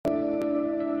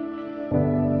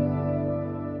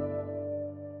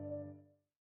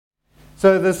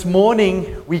So this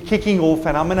morning we're kicking off,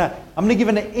 and I'm gonna give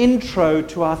an intro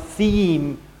to our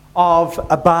theme of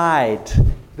abide,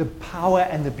 the power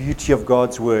and the beauty of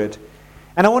God's word.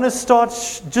 And I want to start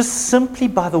just simply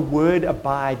by the word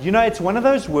abide. You know, it's one of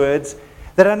those words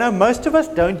that I know most of us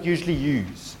don't usually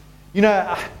use. You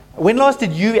know, when last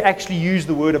did you actually use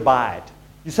the word abide?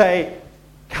 You say,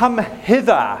 "Come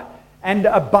hither and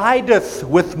abideth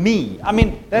with me." I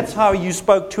mean, that's how you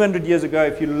spoke 200 years ago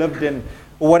if you lived in,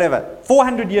 or whatever,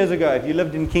 400 years ago if you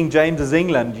lived in King James's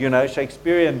England, you know,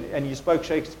 Shakespearean, and you spoke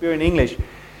Shakespearean English.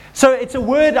 So it's a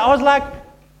word, I was like,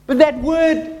 but that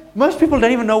word, most people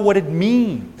don't even know what it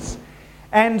means.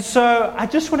 And so I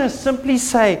just want to simply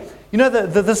say, you know,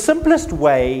 the simplest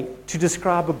way to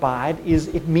describe abide is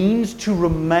it means to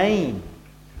remain.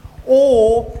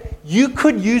 Or you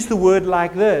could use the word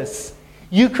like this.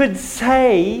 You could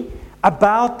say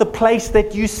about the place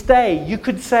that you stay. You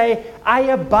could say, "I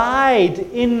abide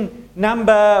in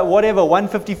number whatever,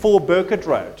 154 Burkett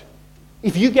Road."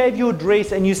 If you gave your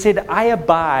address and you said, "I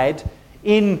abide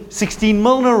in 16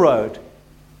 Milner Road,"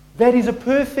 that is a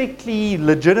perfectly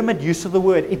legitimate use of the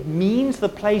word. It means the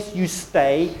place you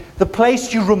stay, the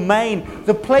place you remain,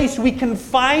 the place we can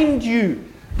find you,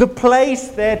 the place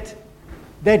that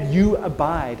you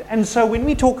abide. And so when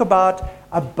we talk about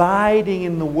abiding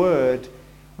in the word,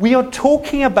 we are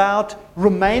talking about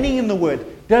remaining in the word.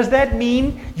 Does that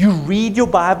mean you read your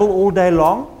Bible all day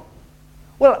long?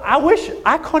 Well,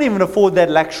 I can't even afford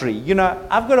that luxury. You know,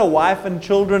 I've got a wife and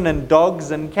children and dogs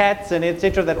and cats and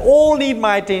etc. that all need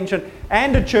my attention,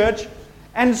 and a church.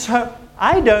 And so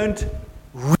I don't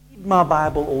read my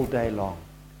Bible all day long.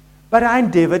 But I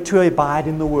endeavor to abide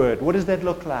in the word. What does that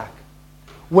look like?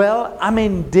 Well, I'm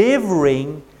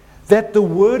endeavoring that the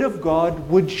word of God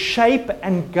would shape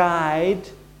and guide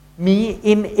me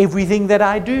in everything that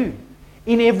I do.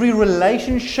 In every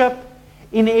relationship,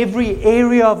 in every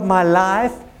area of my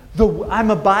life,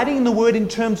 I'm abiding in the word in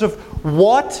terms of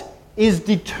what is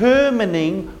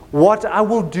determining what I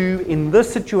will do in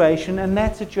this situation and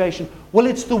that situation. Well,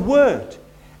 it's the word.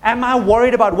 Am I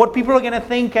worried about what people are going to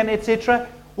think and etc.?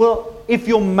 Well, if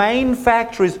your main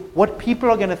factor is what people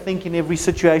are going to think in every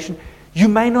situation, you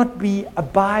may not be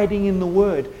abiding in the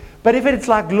word. But if it's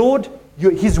like, Lord,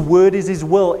 His word is His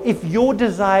will. If your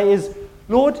desire is,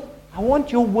 Lord, I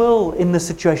want your will in the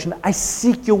situation. I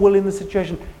seek your will in the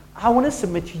situation. I want to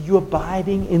submit to you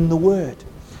abiding in the word.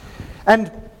 And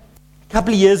a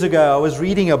couple of years ago, I was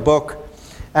reading a book.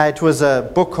 It was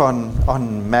a book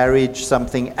on marriage,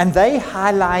 something. And they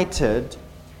highlighted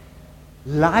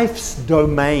life's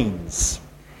domains.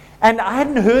 And I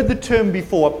hadn't heard the term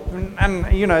before. And,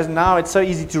 you know, now it's so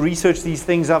easy to research these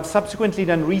things. I've subsequently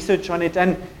done research on it.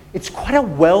 And it's quite a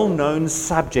well-known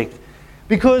subject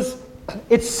because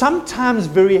it's sometimes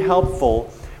very helpful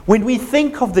when we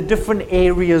think of the different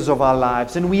areas of our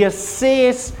lives and we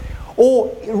assess or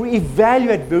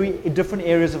evaluate very different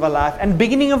areas of our life. And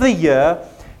beginning of the year,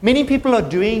 many people are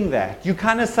doing that. You're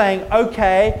kind of saying,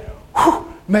 okay,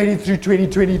 made it through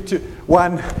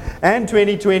 2021 and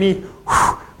 2020.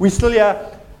 We're still here.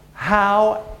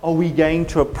 How are we going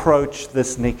to approach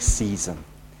this next season?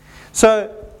 So,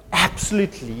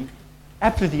 absolutely,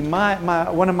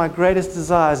 one of my greatest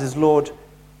desires is, Lord,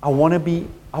 I want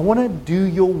to do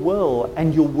your will,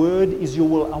 and your word is your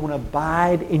will. I want to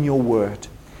abide in your word.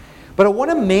 But I want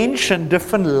to mention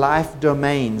different life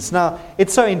domains. Now,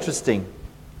 it's so interesting.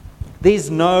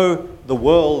 The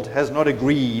world has not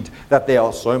agreed that there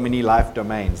are so many life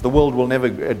domains. The world will never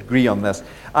agree on this.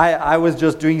 I was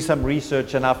just doing some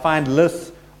research, and I find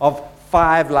lists of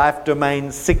 5 life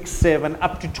domains, 6, 7,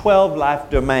 up to 12 life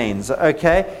domains,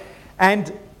 okay?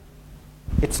 And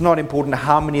it's not important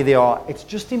how many there are. It's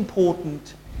just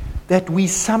important that we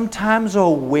sometimes are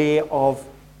aware of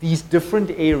these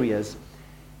different areas.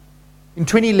 In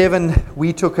 2011,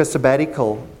 we took a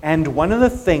sabbatical, and one of the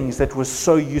things that was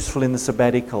so useful in the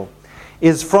sabbatical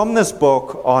is from this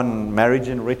book on marriage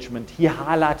enrichment. He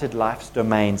highlighted life's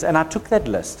domains, and I took that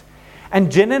list.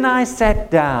 And Jen and I sat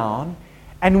down,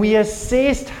 and we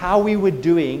assessed how we were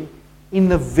doing in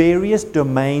the various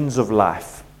domains of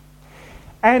life.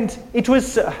 And it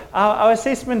was our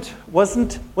assessment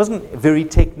wasn't very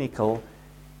technical.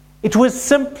 It was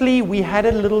simply, we had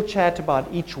a little chat about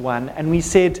each one, and we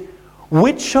said,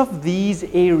 which of these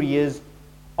areas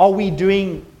are we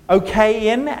doing okay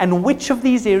in, and which of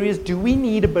these areas do we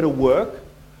need a bit of work?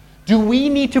 Do we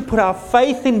need to put our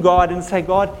faith in God and say,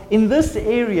 God, in this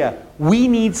area, we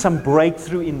need some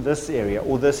breakthrough in this area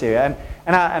or this area?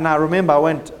 And I remember, I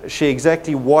won't share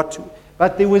exactly what,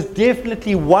 but there was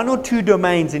definitely 1 or 2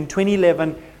 domains in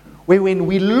 2011 where when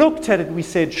we looked at it, we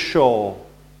said, sure,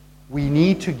 we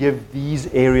need to give these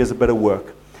areas a bit of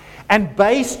work. And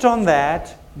based on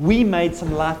that, we made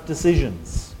some life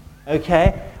decisions.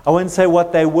 Okay? I won't say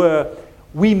what they were.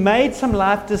 We made some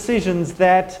life decisions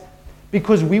that,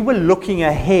 because we were looking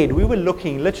ahead, we were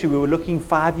looking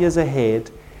 5 years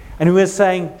ahead, and we were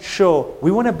saying, sure,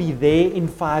 we want to be there in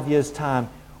 5 years' time.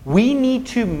 We need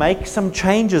to make some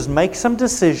changes, make some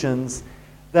decisions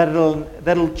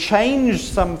that'll change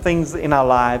some things in our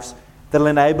lives, that'll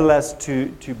enable us to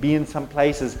be in some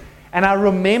places. And I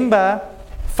remember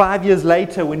 5 years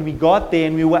later when we got there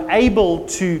and we were able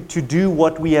to do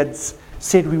what we had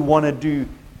said we want to do,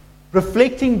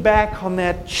 reflecting back on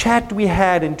that chat we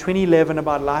had in 2011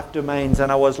 about life domains,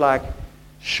 and I was like,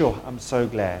 sure, I'm so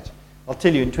glad. I'll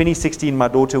tell you, in 2016, my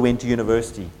daughter went to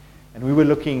university, and we were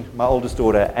looking, my oldest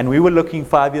daughter, and we were looking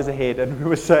 5 years ahead, and we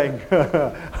were saying,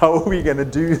 how are we going to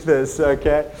do this,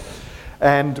 okay?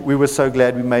 And we were so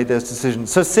glad we made those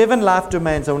decisions. So 7 life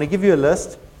domains. I want to give you a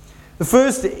list. The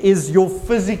first is your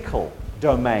physical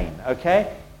domain,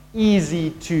 okay? Easy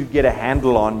to get a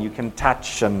handle on. You can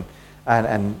touch and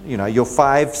you know, your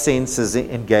 5 senses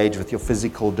engage with your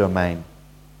physical domain.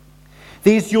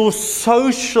 There's your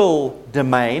social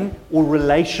domain or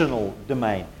relational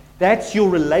domain. That's your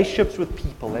relationships with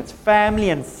people. That's family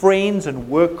and friends and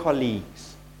work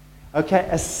colleagues. Okay,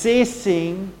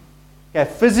 assessing. Okay,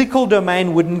 physical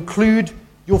domain would include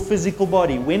your physical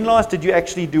body. When last did you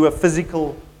actually do a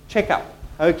physical checkup?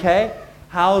 Okay,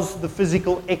 how's the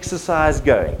physical exercise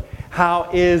going? How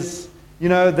is, you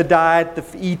know, the diet, the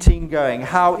eating going?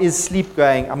 How is sleep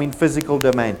going? I mean, physical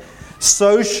domain.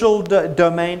 Social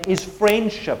domain is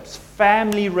friendships,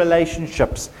 family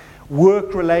relationships,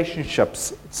 work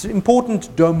relationships. It's an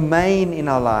important domain in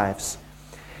our lives.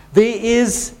 There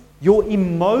is your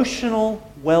emotional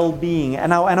well-being.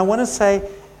 And I want to say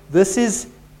this is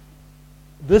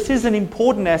an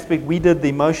important aspect. We did the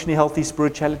Emotionally Healthy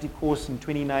Spirituality course in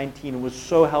 2019. It was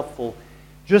so helpful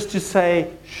just to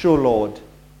say, sure, Lord,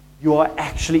 you are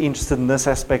actually interested in this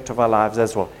aspect of our lives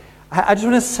as well. I just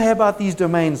want to say about these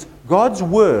domains, God's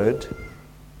Word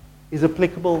is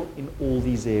applicable in all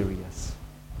these areas.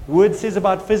 The Word says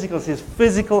about physical, it says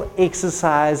physical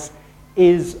exercise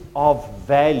is of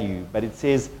value, but it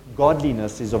says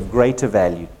godliness is of greater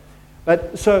value.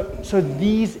 But so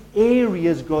these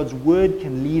areas God's Word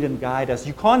can lead and guide us.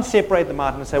 You can't separate them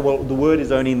out and say, well, the Word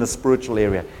is only in the spiritual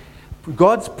area.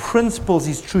 God's principles,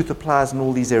 His truth applies in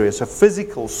all these areas. So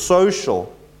physical,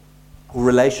 social, or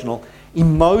relational,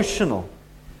 emotional.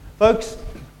 Folks,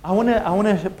 I want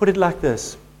to put it like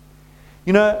this.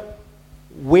 You know,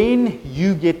 when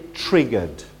you get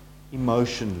triggered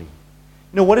emotionally,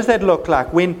 you know, what does that look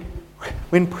like? When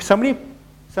somebody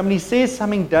says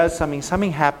something, does something,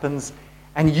 something happens,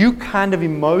 and you kind of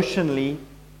emotionally,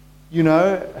 you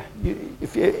know,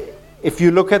 if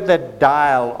you look at that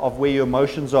dial of where your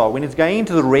emotions are, when it's going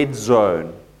into the red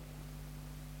zone,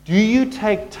 do you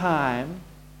take time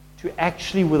to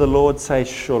actually with the Lord say,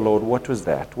 sure, Lord, what was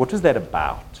that? What was that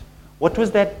about? What was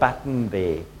that button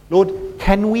there? Lord,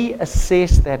 can we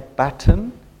assess that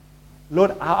button?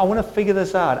 Lord, I want to figure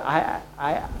this out. I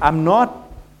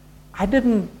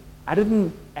didn't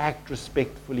act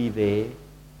respectfully there.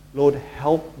 Lord,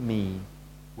 help me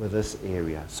with this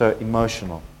area. So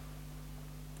emotional.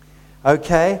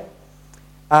 Okay.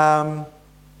 And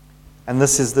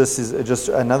this is just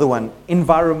another one.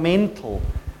 Environmental.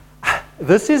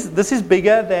 This is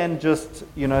bigger than just,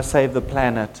 you know, save the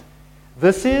planet.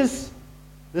 This is,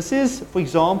 for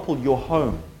example, your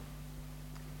home.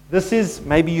 This is,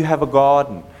 maybe you have a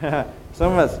garden.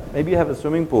 Some of us, maybe you have a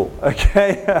swimming pool.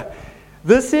 Okay.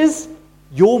 This is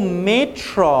your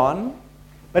metron,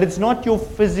 but it's not your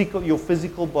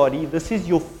physical body. This is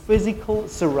your physical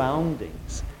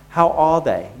surroundings. How are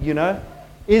they? You know?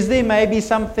 Is there maybe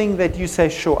something that you say,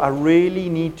 sure, I really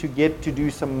need to get to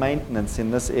do some maintenance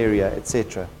in this area,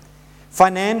 etc.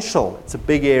 Financial, it's a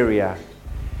big area.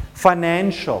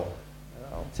 Financial.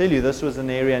 I'll tell you, this was an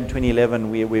area in 2011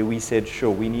 where we said,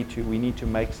 sure, we need to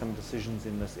make some decisions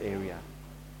in this area.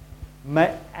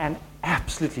 And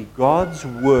absolutely, God's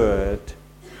Word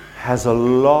has a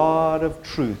lot of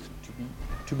truth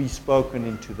to be spoken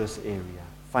into this area.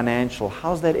 Financial,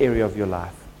 how's that area of your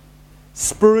life?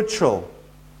 Spiritual,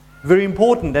 very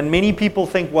important. And many people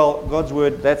think, well, God's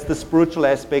Word, that's the spiritual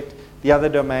aspect. The other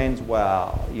domains,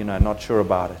 well, you know, not sure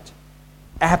about it.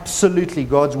 Absolutely,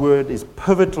 God's Word is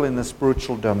pivotal in the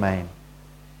spiritual domain.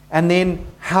 And then,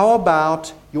 how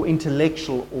about your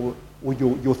intellectual or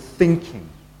your thinking?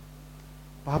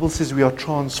 The Bible says we are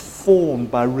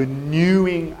transformed by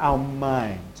renewing our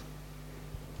mind.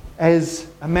 As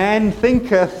a man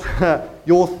thinketh,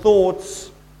 your thoughts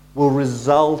will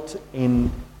result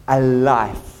in a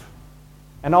life.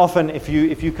 And often if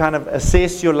you kind of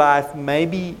assess your life,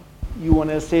 maybe you want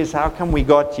to assess how come we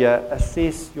got here,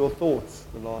 assess your thoughts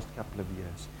the last couple of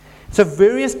years. So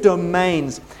various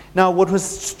domains. Now what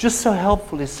was just so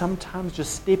helpful is sometimes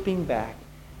just stepping back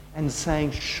and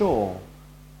saying, sure,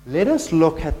 let us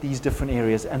look at these different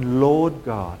areas, and Lord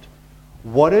God,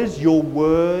 what does your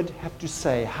word have to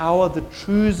say? How are the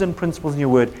truths and principles in your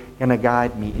word going to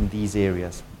guide me in these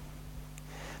areas?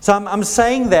 So I'm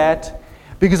saying that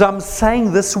because I'm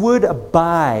saying this word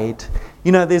abide,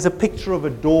 there's a picture of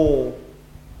a door.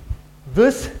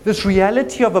 This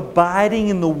reality of abiding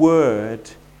in the word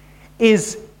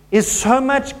is so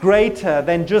much greater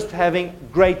than just having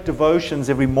great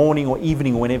devotions every morning or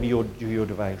evening or whenever you do your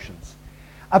devotions.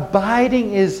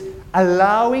 Abiding is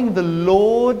allowing the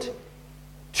Lord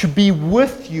to be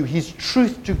with you, His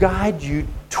truth to guide you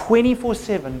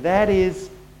 24/7.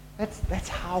 That's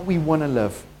how we want to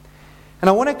live. And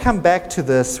I want to come back to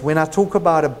this when I talk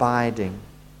about abiding.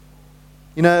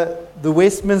 The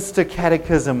Westminster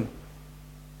Catechism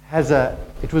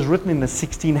it was written in the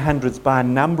 1600s by a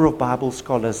number of Bible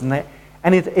scholars, and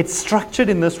it's structured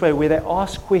in this way where they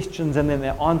ask questions and then they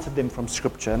answer them from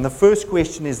Scripture. And the first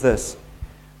question is this: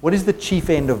 what is the chief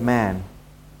end of man?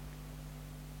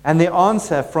 And the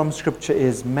answer from Scripture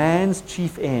is, man's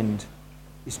chief end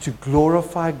is to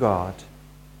glorify God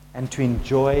and to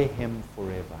enjoy Him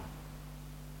forever.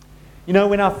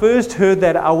 When I first heard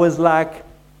that, I was like,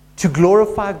 to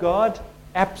glorify God?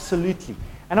 Absolutely.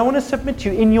 And I want to submit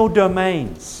to you, in your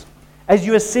domains, as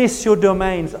you assess your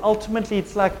domains, ultimately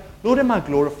it's like, Lord, am I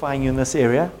glorifying you in this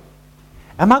area?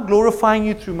 Am I glorifying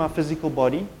you through my physical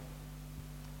body?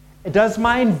 Does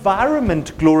my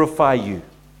environment glorify you?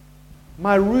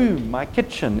 My room, my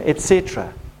kitchen,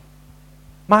 etc.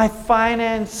 My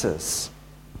finances,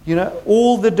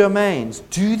 all the domains.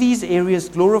 Do these areas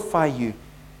glorify you?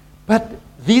 But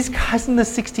these guys in the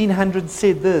 1600s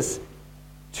said this: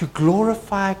 to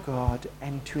glorify God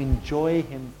and to enjoy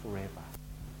Him forever.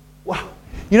 Wow.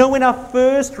 When I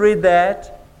first read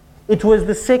that, it was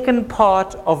the second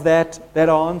part of that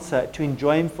answer, to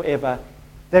enjoy Him forever,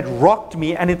 that rocked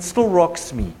me, and it still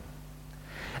rocks me.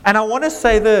 And I want to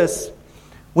say this: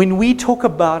 when we talk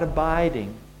about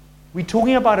abiding, we're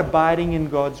talking about abiding in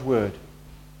God's Word.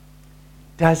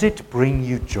 Does it bring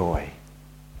you joy?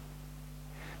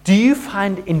 Do you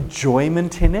find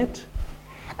enjoyment in it?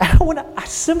 And I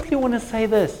simply want to say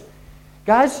this.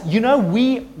 Guys,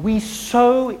 we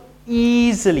so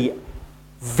easily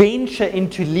venture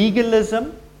into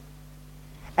legalism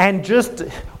and just,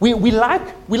 we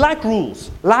like rules.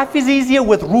 Life is easier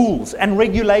with rules and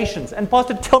regulations. And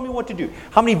Pastor, tell me what to do.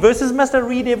 How many verses must I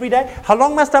read every day? How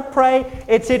long must I pray?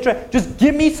 Etc. Just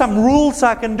give me some rules so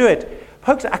I can do it.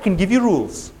 Folks, I can give you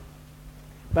rules,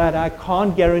 but I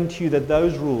can't guarantee you that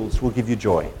those rules will give you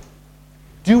joy.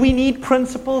 Do we need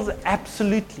principles?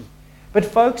 Absolutely. But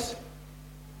folks,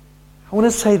 I want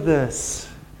to say this.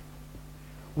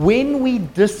 When we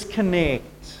disconnect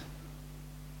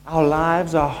our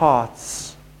lives, our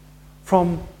hearts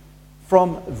from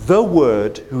the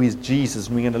Word, who is Jesus,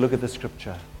 and we're going to look at the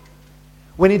Scripture,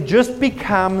 when it just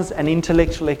becomes an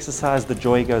intellectual exercise, the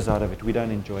joy goes out of it. We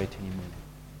don't enjoy it anymore.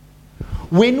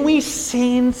 When we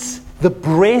sense the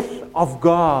breath of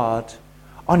God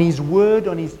on His Word,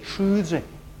 on His truths,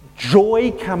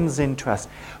 joy comes into us.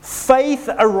 Faith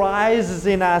arises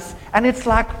in us, and it's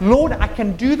like, Lord, I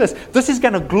can do this. This is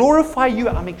going to glorify you.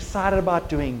 I'm excited about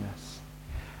doing this.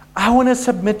 I want to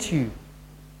submit to you,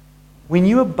 when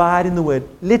you abide in the Word,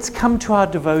 let's come to our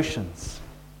devotions.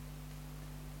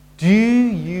 Do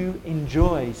you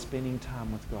enjoy spending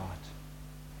time with God?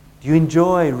 Do you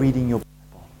enjoy reading your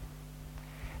Bible?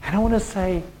 And I want to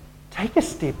say, take a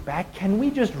step back. Can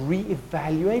we just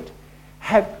reevaluate?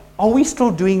 Are we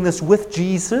still doing this with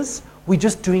Jesus? We're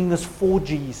just doing this for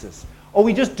Jesus? Are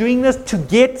we just doing this to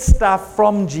get stuff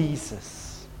from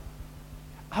Jesus?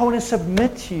 I want to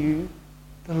submit to you,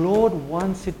 the Lord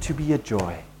wants it to be a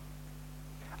joy.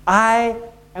 I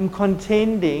am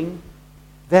contending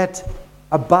that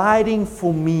abiding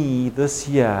for me this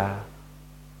year,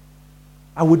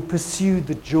 I would pursue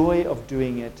the joy of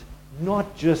doing it,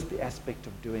 not just the aspect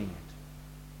of doing it.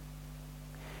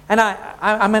 And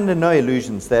I'm under no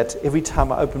illusions that every time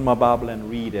I open my Bible and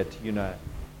read it,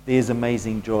 there's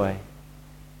amazing joy.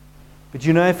 But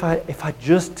if I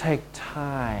just take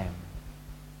time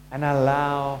and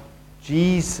allow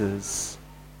Jesus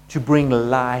to bring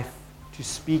life, to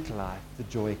speak life, the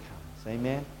joy comes.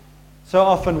 Amen? So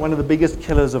often one of the biggest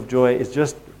killers of joy is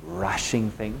just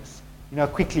rushing things.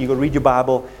 Quickly, you got to read your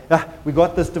Bible. We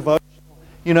got this devotional.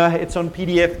 It's on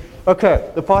PDF.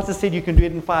 Okay, the pastor said you can do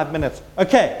it in 5 minutes.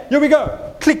 Okay, here we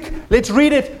go. Click. Let's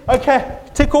read it. Okay,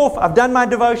 tick off. I've done my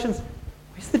devotions.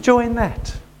 Where's the joy in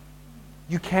that?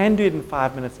 You can do it in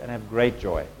 5 minutes and have great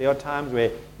joy. There are times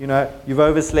where, you've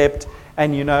overslept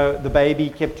and, the baby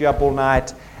kept you up all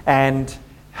night and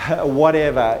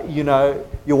whatever,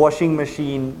 your washing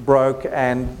machine broke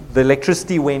and the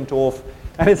electricity went off.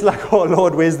 And it's like, oh,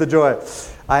 Lord, where's the joy?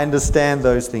 I understand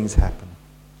those things happen.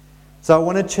 So I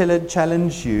want to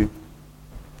challenge you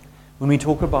when we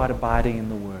talk about abiding in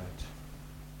the Word.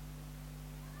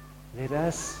 Let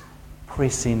us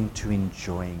press into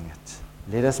enjoying it.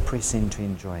 Let us press into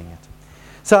enjoying it.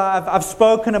 So I've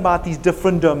spoken about these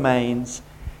different domains,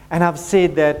 and I've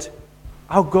said that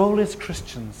our goal as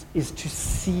Christians is to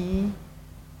see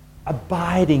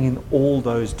abiding in all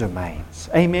those domains.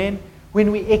 Amen?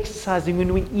 When we're exercising,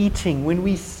 when we're eating, when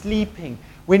we're sleeping,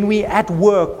 when we're at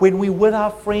work, when we're with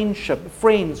our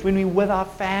friends, when we're with our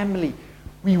family,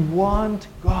 we want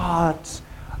God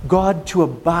to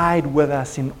abide with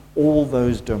us in all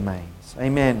those domains.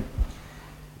 Amen.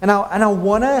 And I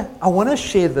want to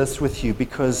share this with you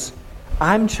because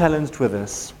I'm challenged with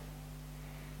this.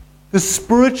 The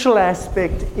spiritual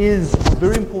aspect is, a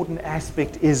very important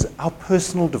aspect, is our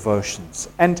personal devotions.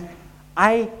 And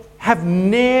I have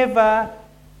never,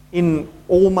 in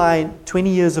all my 20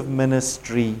 years of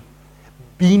ministry,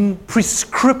 been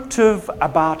prescriptive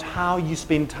about how you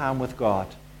spend time with God.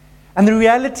 And the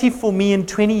reality for me in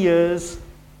 20 years,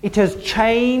 it has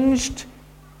changed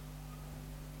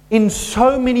in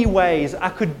so many ways. I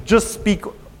could just speak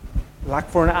like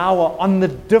for an hour on the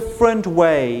different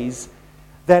ways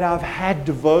that I've had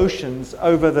devotions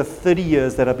over the 30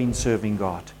 years that I've been serving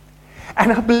God.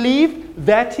 And I believe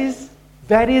that is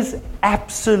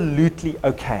absolutely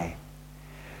okay.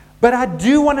 But I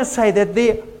do want to say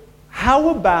that how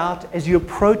about, as you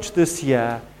approach this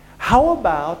year, how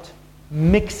about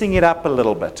mixing it up a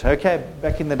little bit? Okay,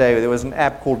 back in the day there was an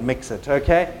app called Mix It,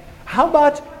 okay? How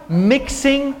about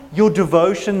mixing your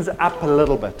devotions up a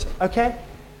little bit, okay?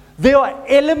 There are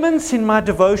elements in my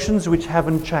devotions which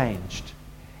haven't changed.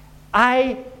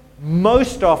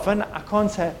 Most often, I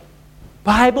can't say,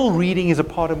 Bible reading is a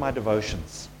part of my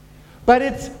devotions. But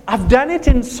I've done it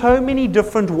in so many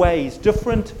different ways,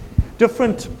 different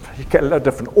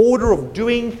order of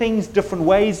doing things, different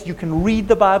ways you can read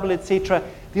the Bible, etc.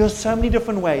 There are so many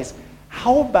different ways.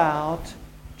 How about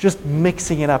just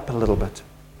mixing it up a little bit?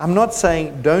 I'm not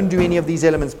saying don't do any of these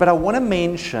elements, but I want to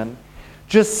mention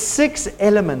just 6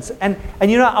 elements. And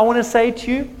I want to say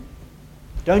to you,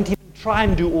 don't even try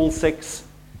and do all 6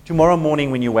 tomorrow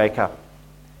morning when you wake up,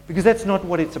 because that's not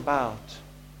what it's about.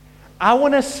 I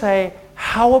want to say,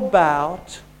 how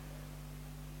about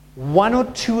 1 or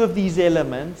 2 of these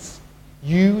elements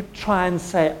you try and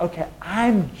say, okay,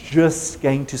 I'm just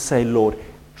going to say, Lord,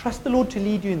 trust the Lord to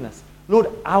lead you in this. Lord,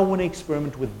 I want to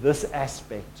experiment with this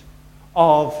aspect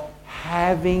of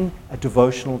having a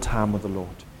devotional time with the Lord.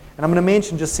 And I'm going to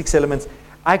mention just 6 elements.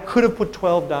 I could have put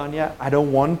 12 down here. I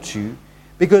don't want to,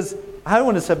 because I don't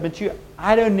want to submit to you.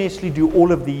 I don't necessarily do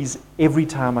all of these every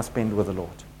time I spend with the Lord,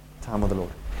 time with the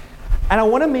Lord. And I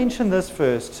want to mention this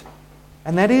first,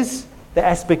 and that is the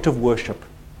aspect of worship.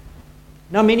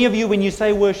 Now, many of you, when you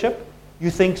say worship, you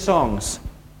think songs.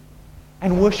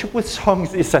 And worship with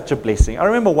songs is such a blessing. I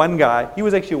remember one guy, he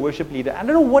was actually a worship leader. I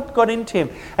don't know what got into him.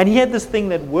 And he had this thing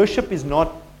that worship is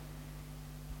not,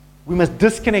 we must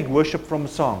disconnect worship from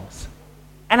songs.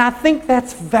 And I think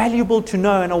that's valuable to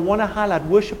know, and I want to highlight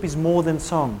worship is more than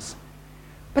songs.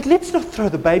 But let's not throw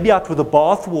the baby out with the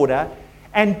bathwater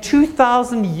and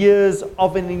 2,000 years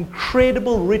of an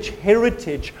incredible rich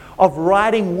heritage of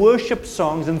writing worship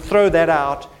songs and throw that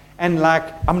out and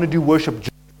I'm going to do worship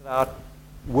just without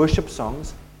worship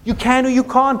songs. You can or you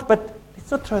can't, but let's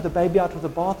not throw the baby out with the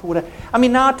bathwater. I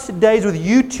mean, nowadays with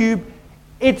YouTube,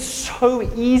 it's so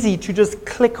easy to just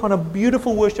click on a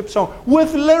beautiful worship song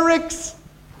with lyrics.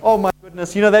 Oh my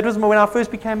goodness. That was when I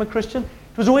first became a Christian.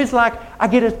 It was always like, I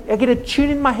get a tune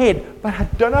in my head, but I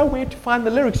don't know where to find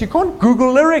the lyrics. You can't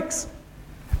Google lyrics.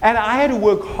 And I had to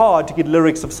work hard to get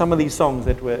lyrics of some of these songs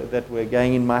that were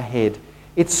going in my head.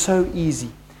 It's so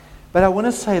easy. But I want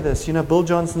to say this. Bill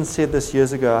Johnson said this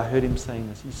years ago. I heard him saying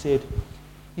this. He said,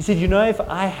 if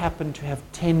I happen to have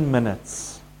 10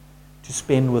 minutes to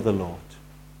spend with the Lord,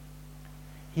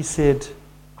 he said,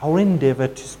 I'll endeavor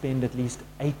to spend at least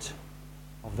 8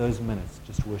 of those minutes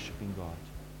just worshiping God.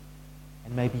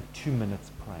 And maybe 2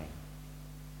 minutes praying.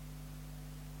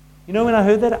 When I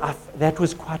heard that, that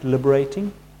was quite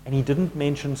liberating. And he didn't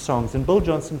mention songs. And Bill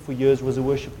Johnson for years was a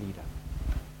worship leader.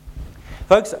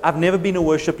 Folks, I've never been a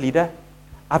worship leader.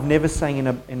 I've never sang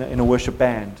in a worship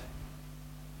band.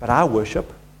 but I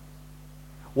worship.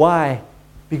 Why?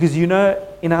 Because in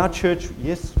our church,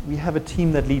 yes, we have a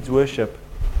team that leads worship.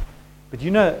 But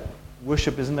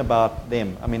worship isn't about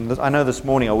them. I mean, I know this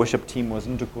morning our worship team was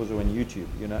Ntokozo on YouTube,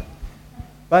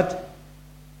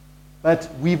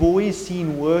 But we've always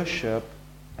seen worship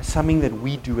as something that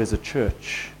we do as a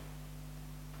church.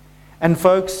 And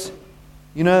folks,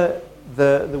 the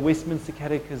Westminster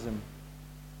Catechism,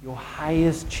 your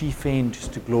highest chief end is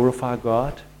to glorify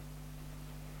God.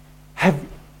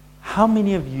 How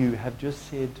many of you have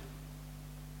just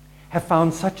have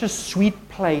found such a sweet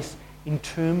place in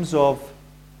terms of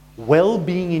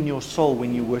well-being in your soul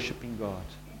when you're worshiping God?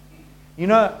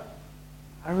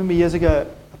 I remember years ago,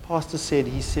 a pastor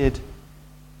said,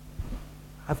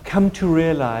 I've come to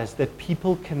realize that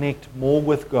people connect more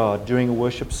with God during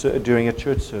a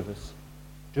church service,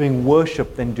 during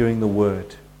worship than during the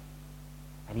word.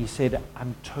 And he said,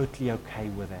 I'm totally okay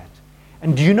with that.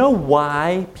 And do you know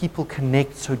why people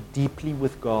connect so deeply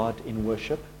with God in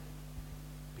worship?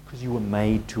 Because you were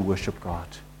made to worship God.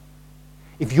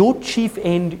 If your chief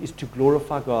end is to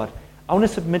glorify God, I want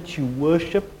to submit to you,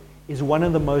 worship is one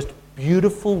of the most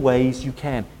beautiful ways you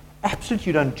can. Absolutely,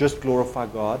 you don't just glorify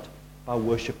God by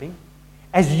worshiping.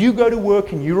 As you go to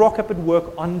work and you rock up at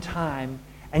work on time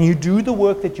and you do the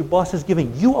work that your boss is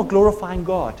giving, you are glorifying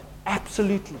God.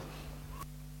 Absolutely.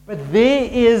 But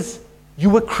you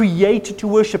were created to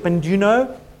worship. And do you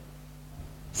know,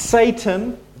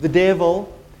 Satan, the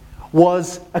devil,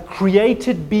 was a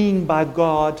created being by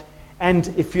God. And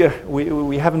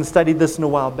we haven't studied this in a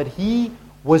while, but he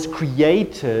was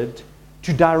created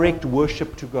to direct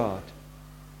worship to God.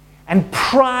 And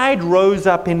pride rose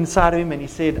up inside of him, and he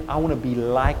said, I want to be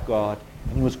like God.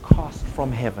 And he was cast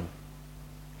from heaven.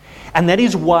 And that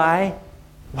is why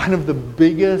one of the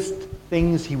biggest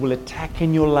things he will attack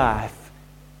in your life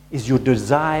is your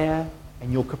desire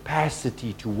and your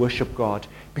capacity to worship God,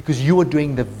 because you are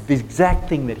doing the exact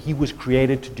thing that he was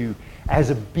created to do as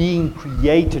a being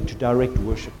created to direct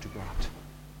worship to God.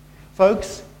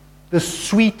 Folks, the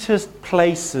sweetest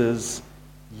places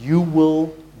you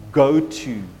will go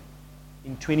to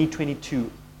in 2022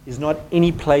 is not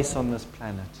any place on this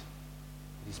planet.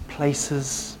 It is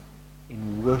places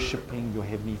in worshiping your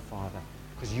Heavenly Father,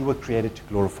 because you were created to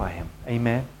glorify Him.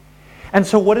 Amen? And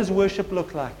so what does worship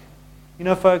look like?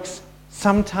 Folks,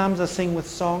 sometimes I sing with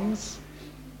songs.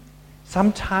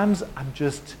 Sometimes I'm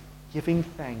just giving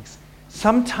thanks.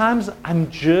 Sometimes I'm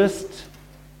just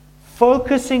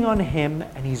focusing on Him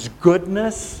and His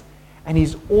goodness and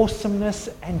His awesomeness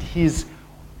and His...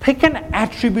 Pick an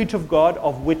attribute of God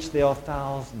of which there are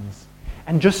thousands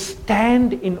and just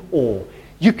stand in awe.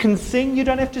 You can sing, you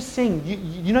don't have to sing.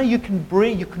 You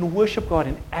can worship God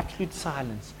in absolute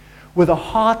silence with a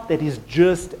heart that is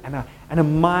just, and a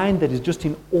mind that is just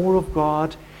in awe of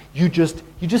God. You're just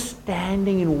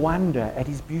standing in wonder at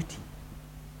His beauty.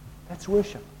 That's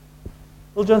worship.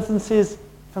 Bill Johnson says,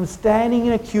 if I'm standing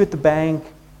in a queue at the bank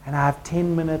and I have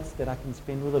 10 minutes that I can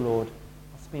spend with the Lord,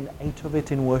 I'll spend 8 of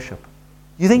it in worship.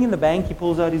 You think in the bank he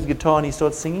pulls out his guitar and he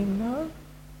starts singing? No. You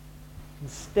can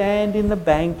stand in the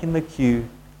bank in the queue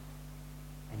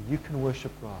and you can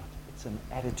worship God. It's an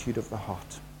attitude of the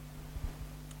heart.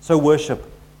 So worship.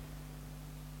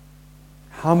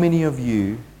 How many of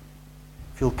you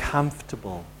feel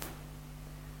comfortable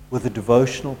with a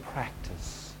devotional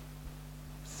practice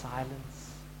of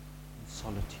silence and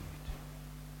solitude?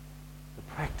 The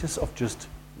practice of just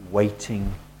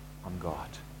waiting on God.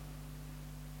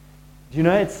 Do you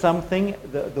know it's something,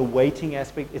 the waiting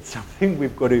aspect, it's something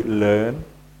we've got to learn.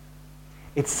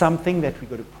 It's something that we've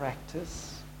got to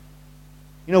practice.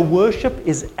 Worship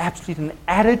is absolutely an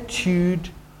attitude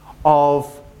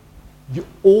of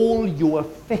all your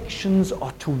affections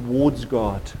are towards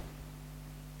God.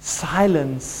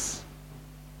 Silence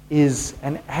is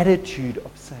an attitude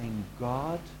of saying,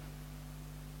 God,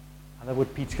 I love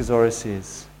what Pete Scazzaro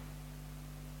says,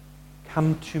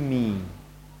 come to me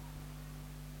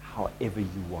however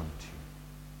you want to.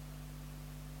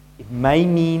 It may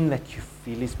mean that you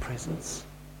feel His presence.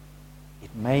 It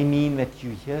may mean that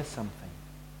you hear something.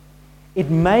 It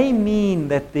may mean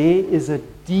that there is a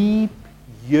deep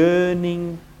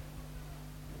yearning,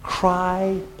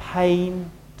 cry, pain,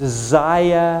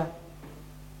 desire,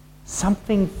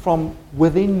 something from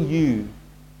within you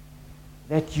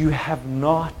that you have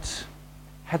not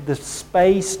had the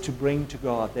space to bring to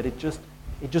God, that it just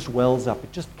wells up,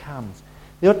 it just comes.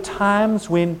 There are times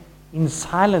when in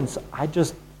silence I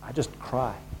just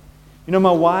cry.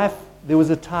 My wife, there was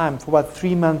a time for about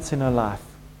 3 months in her life,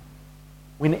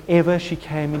 whenever she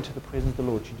came into the presence of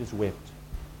the Lord, she just wept.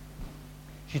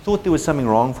 She thought there was something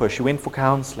wrong for her. She went for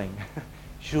counseling.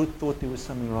 She thought there was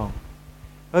something wrong.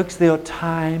 Folks, there are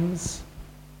times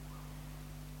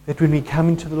that when we come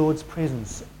into the Lord's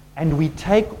presence and we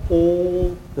take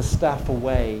all the stuff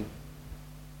away,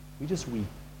 we just weep.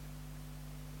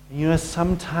 And you know,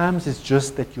 sometimes it's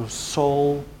just that your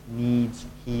soul needs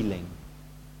healing.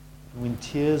 And when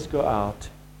tears go out,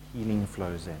 healing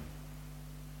flows in.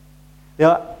 There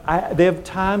are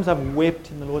times I've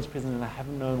wept in the Lord's presence and I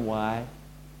haven't known why.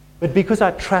 But because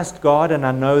I trust God and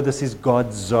I know this is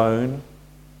God's zone,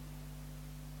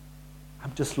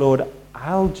 I'm just, Lord,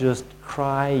 I'll just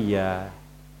cry here.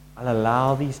 I'll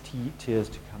allow these tears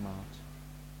to come out.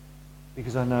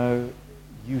 Because I know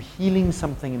you're healing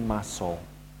something in my soul.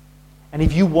 And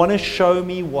if you want to show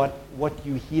me what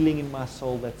you're healing in my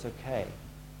soul, that's okay.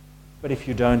 But if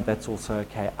you don't, that's also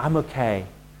okay. I'm okay.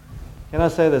 Can I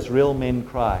say this? Real men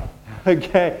cry.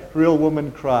 Okay? Real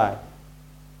women cry.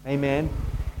 Amen?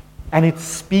 And it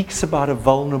speaks about a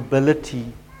vulnerability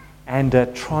and a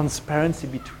transparency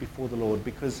before the Lord,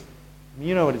 because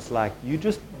you know what it's like. You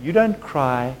don't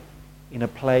cry in a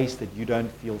place that you don't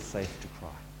feel safe to cry.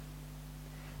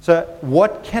 So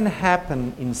what can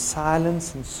happen in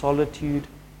silence and solitude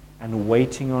and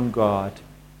waiting on God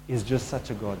is just such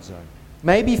a God zone.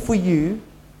 Maybe for you,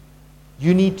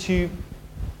 you need to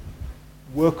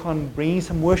work on bringing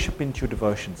some worship into your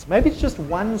devotions. Maybe it's just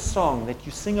one song that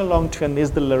you sing along to and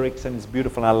there's the lyrics and it's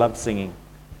beautiful and I love singing.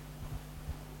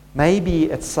 Maybe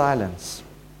it's silence.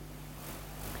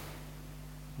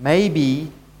 Maybe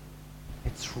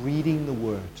it's reading the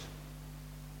Word.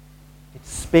 It's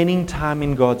spending time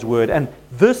in God's Word. And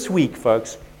this week,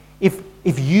 folks, if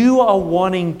you are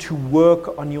wanting to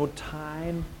work on your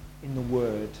time in the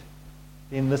Word,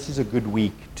 then this is a good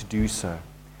week to do so.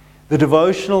 The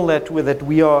devotional that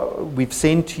we've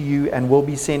sent to you and will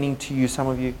be sending to you, some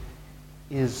of you,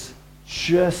 is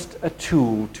just a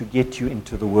tool to get you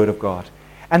into the Word of God.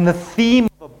 And the theme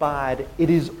of Abide, it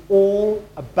is all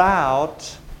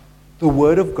about the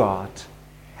Word of God.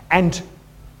 And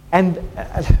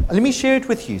let me share it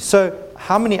with you. So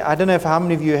I don't know how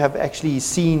many of you have actually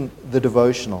seen the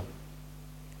devotional.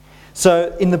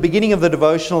 So in the beginning of the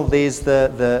devotional, there's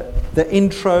the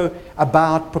intro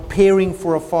about preparing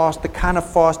for a fast, the kind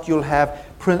of fast you'll have,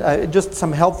 just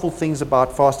some helpful things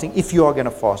about fasting if you are going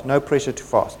to fast. No pressure to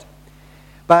fast.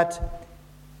 But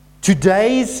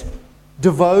today's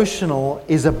devotional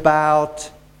is about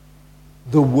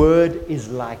the Word is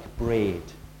like bread.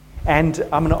 And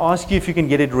I'm going to ask you if you can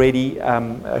get it ready,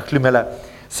 Glumella.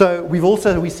 So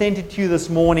we sent it to you this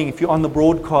morning if you're on the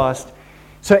broadcast.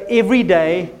 So every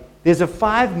day, there's a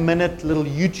 5-minute little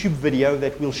YouTube video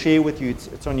that we'll share with you.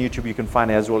 It's on YouTube. You can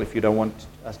find it as well if you don't want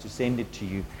us to send it to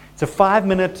you. It's a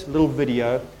 5-minute little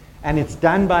video, and it's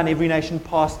done by an Every Nation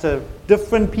pastor,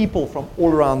 different people from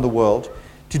all around the world.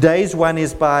 Today's one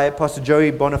is by Pastor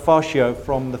Joey Bonifacio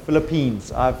from the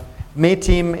Philippines. I've met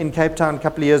him in Cape Town a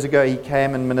couple of years ago. He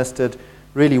came and ministered.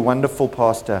 Really wonderful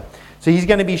pastor. So he's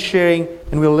going to be sharing,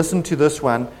 and we'll listen to this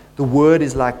one. The Word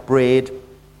is like bread.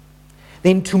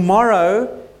 Then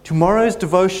tomorrow's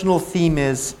devotional theme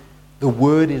is the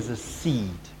Word is a seed.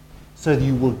 So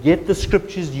you will get the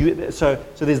scriptures. So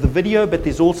there's the video, but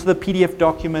there's also the PDF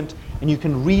document, and you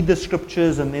can read the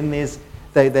scriptures, and then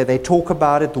they talk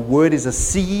about it. The Word is a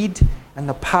seed, and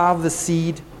the power of the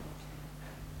seed.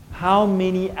 How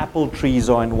many apple trees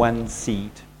are in one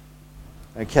seed?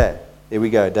 Okay, there we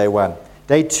go, day 1.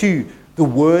 Day 2, the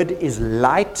Word is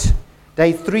light.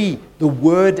 Day 3, the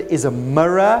Word is a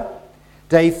mirror.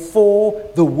 Day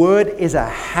 4, the Word is a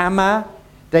hammer.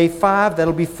 Day 5,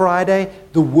 that'll be Friday,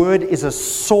 the Word is a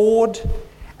sword.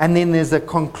 And then there's a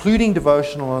concluding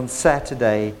devotional on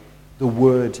Saturday, the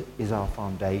Word is our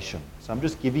foundation. So I'm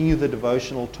just giving you the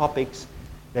devotional topics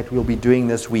that we'll be doing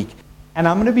this week. And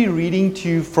I'm going to be reading to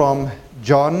you from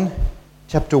John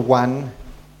chapter 1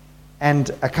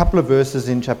 and a couple of verses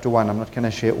in chapter 1. I'm not going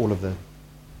to share all of them.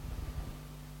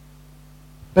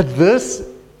 But this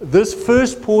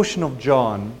first portion of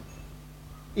John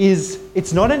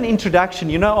it's not an introduction.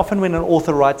 You know, often when an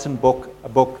author writes a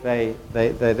book, they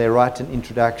write an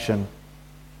introduction.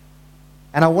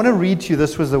 And I want to read to you,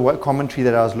 this was the commentary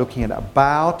that I was looking at,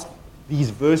 about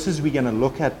these verses we're going to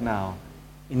look at now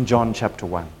in John chapter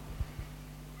 1.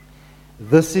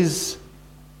 This is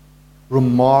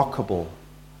remarkable,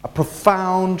 a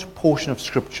profound portion of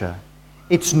Scripture.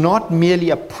 It's not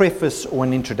merely a preface or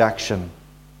an introduction.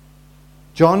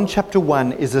 John chapter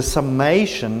 1 is a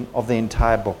summation of the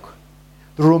entire book.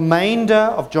 The remainder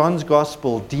of John's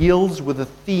Gospel deals with the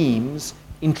themes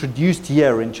introduced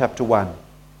here in chapter 1.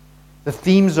 The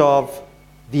themes of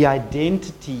the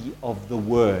identity of the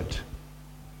Word,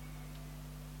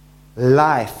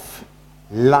 life,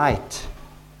 light,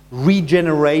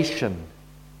 regeneration,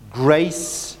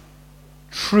 grace,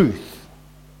 truth,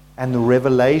 and the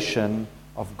revelation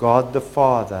of God the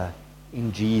Father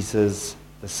in Jesus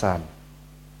the Son.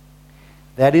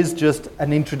 That is just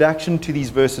an introduction to these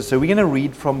verses. So we're going to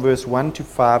read from verse 1 to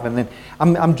 5, and then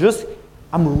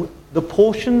the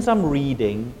portions I'm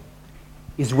reading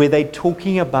is where they're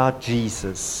talking about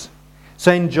Jesus.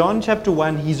 So in John chapter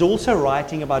 1, he's also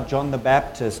writing about John the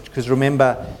Baptist, because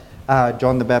remember,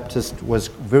 John the Baptist was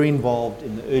very involved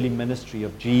in the early ministry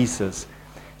of Jesus.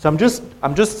 So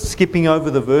I'm just skipping over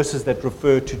the verses that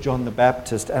refer to John the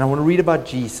Baptist, and I want to read about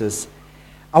Jesus.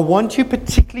 I want you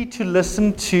particularly to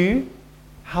listen to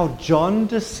how John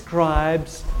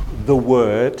describes the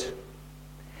Word,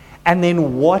 and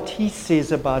then what he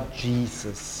says about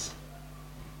Jesus.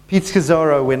 Pete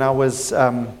Scazzaro, when I was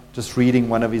just reading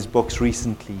one of his books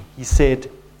recently, he said,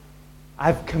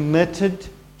 I've committed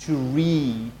to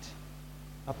read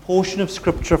a portion of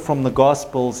Scripture from the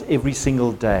Gospels every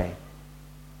single day.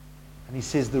 And he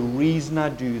says, the reason I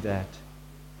do that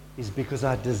is because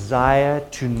I desire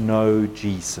to know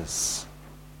Jesus.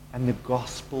 And the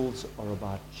Gospels are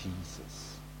about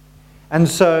Jesus. And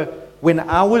so when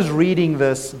I was reading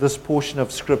this portion of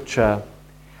Scripture,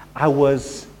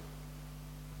 there's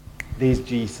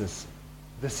Jesus.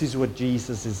 This is what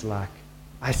Jesus is like.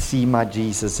 I see my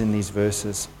Jesus in these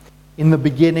verses. In the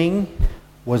beginning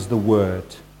was the Word,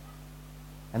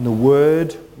 and the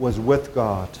Word was with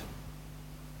God,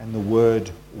 and the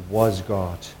Word was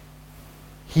God.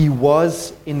 He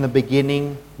was in the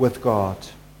beginning with God.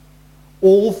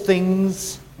 All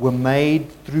things were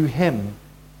made through him,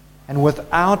 and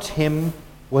without him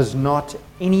was not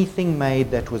anything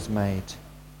made that was made.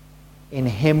 In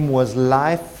him was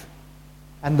life,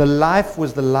 and the life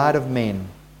was the light of men.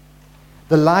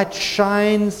 The light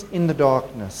shines in the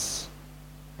darkness,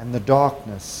 and the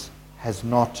darkness has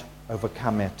not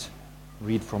overcome it.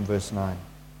 Read from verse 9.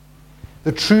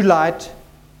 The true light,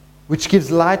 which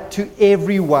gives light to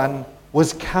everyone,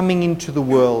 was coming into the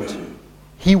world.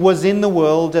 He was in the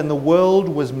world, and the world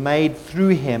was made through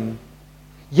him.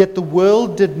 Yet the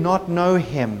world did not know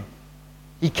him.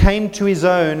 He came to his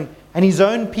own, and his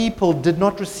own people did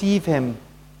not receive him.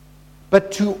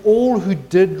 But to all who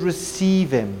did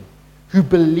receive him, who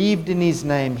believed in his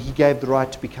name, he gave the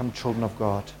right to become children of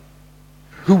God,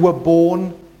 who were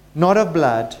born not of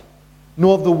blood,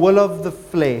 nor of the will of the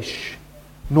flesh,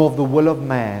 nor of the will of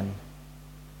man,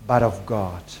 but of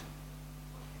God.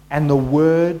 And the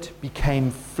Word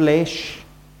became flesh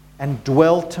and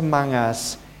dwelt among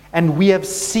us, and we have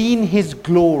seen his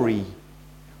glory,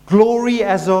 glory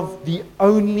as of the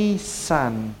only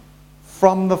Son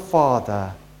from the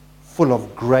Father, full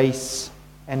of grace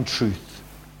and truth.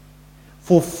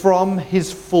 For from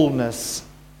his fullness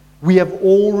we have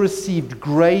all received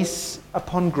grace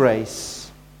upon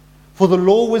grace. For the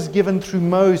law was given through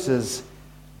Moses,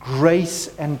 grace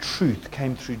and truth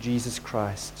came through Jesus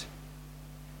Christ.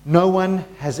 No one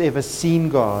has ever seen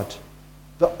God,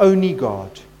 the only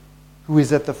God, who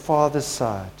is at the Father's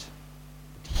side.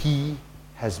 But he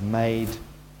has made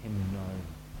him known.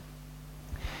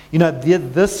 You know,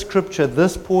 this scripture,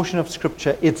 this portion of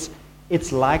Scripture, it's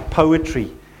like poetry.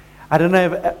 I don't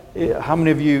know how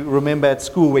many of you remember at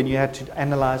school when you had to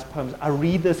analyze poems. I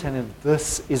read this and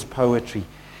this is poetry.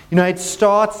 You know, it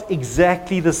starts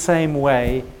exactly the same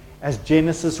way as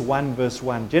Genesis 1 verse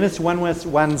 1. Genesis 1 verse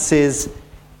 1 says,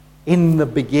 in the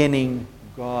beginning,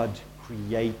 God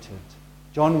created.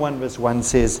 John 1 verse 1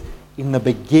 says, in the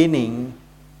beginning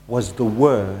was the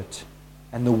Word,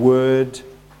 and the Word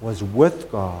was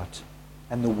with God,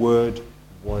 and the Word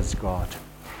was God.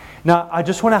 Now, I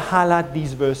just want to highlight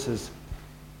these verses.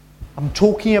 I'm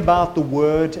talking about the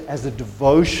Word as a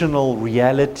devotional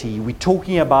reality. We're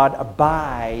talking about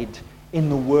abide in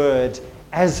the Word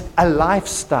as a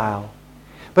lifestyle.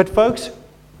 But folks,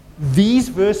 these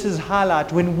verses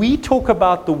highlight, when we talk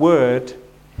about the Word,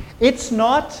 it's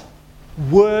not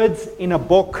words in a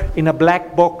book, in a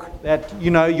black book that, you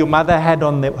know, your mother had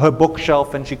on her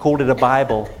bookshelf and she called it a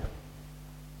Bible.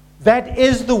 That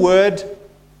is the Word,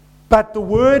 but the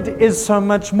Word is so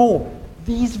much more.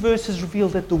 These verses reveal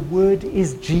that the Word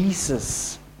is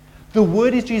Jesus. The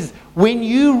Word is Jesus. When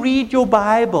you read your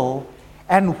Bible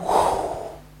and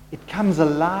it comes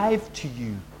alive to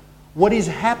you, what is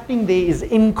happening there is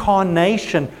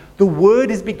incarnation. The Word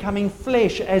is becoming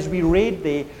flesh, as we read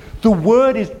there. The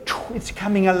Word it's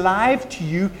coming alive to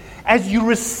you. As you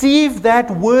receive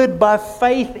that Word by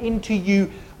faith into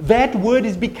you, that Word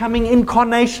is becoming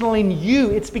incarnational in you.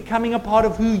 It's becoming a part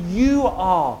of who you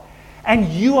are. And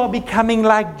you are becoming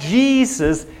like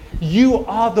Jesus. You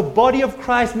are the body of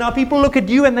Christ. Now people look at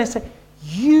you and they say,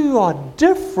 you are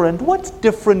different. What's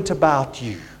different about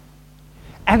you?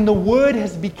 And the Word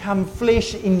has become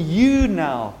flesh in you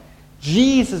now.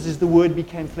 Jesus is the Word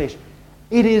became flesh.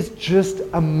 It is just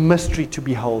a mystery to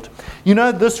behold. You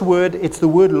know, this word, it's the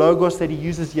word logos that he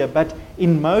uses here, but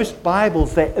in most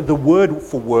Bibles, the word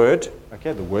for word,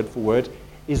 okay, the word for word,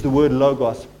 is the word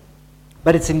logos.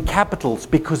 But it's in capitals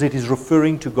because it is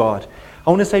referring to God. I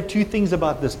want to say two things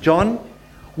about this. John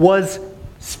was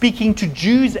speaking to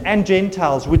Jews and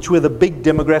Gentiles, which were the big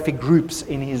demographic groups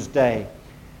in his day.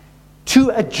 To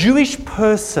a Jewish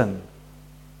person,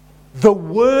 the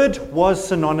Word was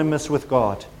synonymous with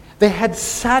God. They had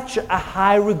such a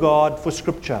high regard for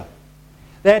Scripture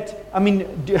that, I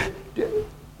mean,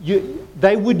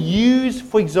 they would use,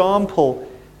 for example,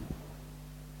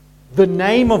 the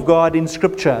name of God in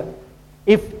Scripture.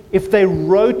 If they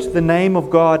wrote the name of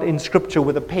God in Scripture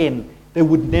with a pen, they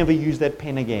would never use that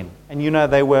pen again. And you know,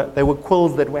 they were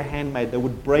quills that were handmade. They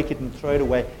would break it and throw it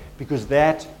away because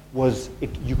that was it.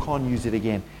 You can't use it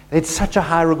again. They had such a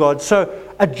high regard. So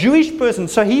a Jewish person,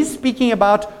 so he's speaking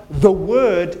about the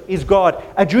Word is God.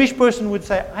 A Jewish person would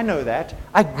say, I know that.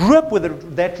 I grew up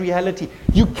with that reality.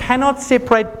 You cannot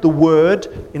separate the Word,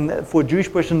 for a Jewish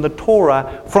person, the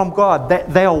Torah, from God.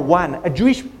 They are one. A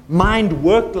Jewish mind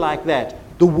worked like that.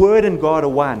 The Word and God are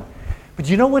one. But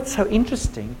you know what's so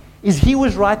interesting is he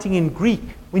was writing in Greek.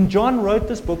 When John wrote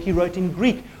this book, he wrote in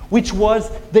Greek, which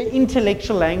was the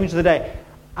intellectual language of the day.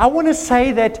 I want to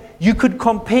say that you could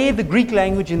compare the Greek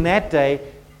language in that day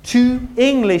to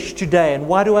English today. And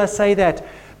why do I say that?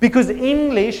 Because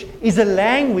English is a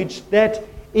language that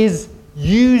is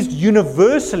used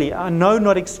universally. I know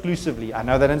not exclusively. I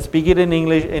know they don't speak it in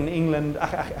English in England,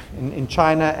 in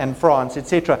China and France,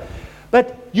 etc.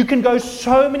 But you can go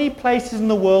so many places in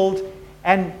the world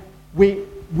and where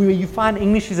you find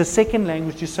English is a second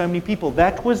language to so many people.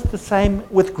 That was the same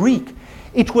with Greek.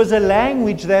 It was a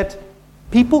language that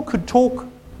people could talk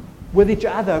with each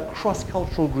other across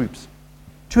cultural groups.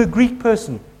 To a Greek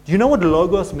person, do you know what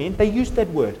logos meant? They used that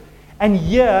word. And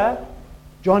here,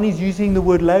 John is using the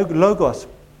word logos.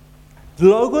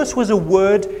 Logos was a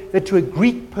word that to a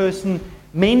Greek person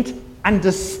meant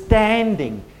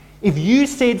understanding. If you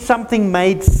said something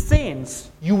made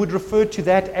sense, you would refer to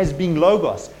that as being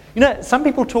logos. You know, some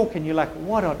people talk and you're like,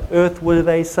 what on earth were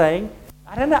they saying?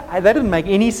 I don't know. That didn't make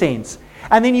any sense.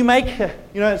 And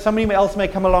then somebody else may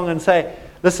come along and say,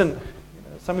 listen,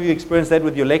 some of you experience that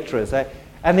with your lecturers.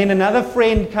 And then another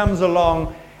friend comes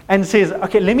along and says,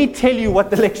 okay, let me tell you what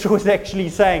the lecturer was actually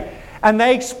saying. And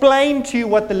they explain to you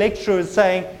what the lecturer is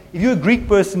saying. If you're a Greek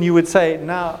person, you would say,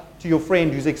 now, to your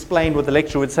friend who's explained what the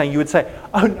lecturer was saying, you would say,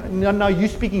 oh, no, you're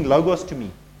speaking logos to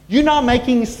me. You're now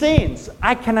making sense.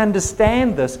 I can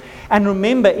understand this. And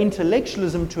remember,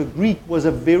 intellectualism to a Greek was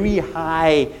a very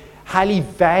highly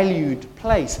valued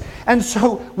place. And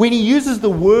so when he uses the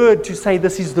word to say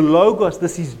this is the logos,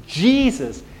 this is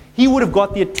Jesus, he would have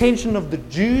got the attention of the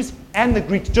Jews and the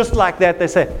Greeks just like that. They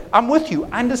say, I'm with you,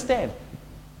 I understand.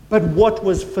 But what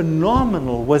was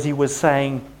phenomenal was he was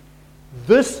saying,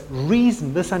 this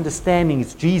reason, this understanding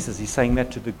is Jesus. He's saying that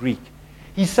to the Greek.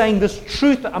 He's saying this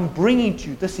truth I'm bringing to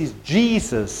you, this is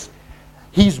Jesus.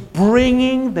 He's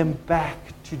bringing them back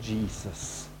to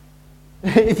Jesus.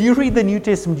 If you read the New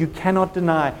Testament, you cannot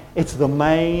deny it's the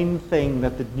main thing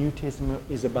that the New Testament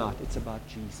is about. It's about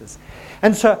Jesus.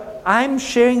 And so I'm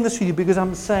sharing this with you because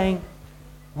I'm saying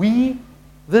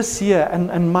this year,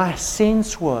 and my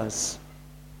sense was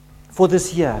for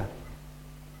this year,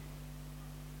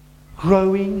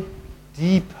 growing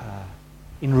deeper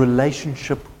in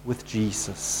relationship with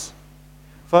Jesus.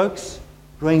 Folks,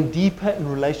 growing deeper in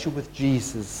relationship with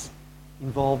Jesus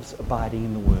involves abiding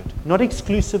in the Word. Not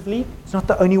exclusively. It's not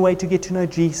the only way to get to know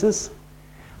Jesus.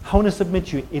 I want to submit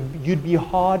to you, you'd be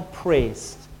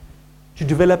hard-pressed to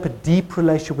develop a deep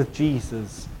relationship with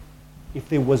Jesus if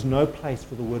there was no place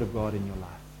for the Word of God in your life.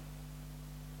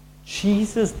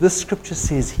 Jesus, this scripture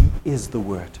says He is the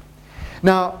Word.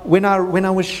 Now, when I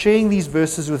was sharing these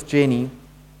verses with Jenny,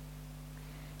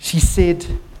 she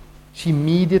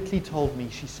immediately told me,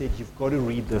 she said, you've got to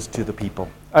read this to the people.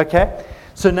 Okay?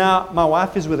 So now my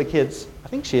wife is with the kids. I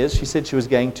think she is. She said she was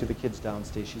going to the kids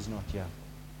downstairs. She's not here.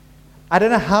 I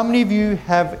don't know how many of you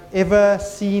have ever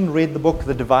read the book,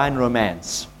 The Divine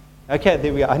Romance. Okay,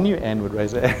 there we are. I knew Anne would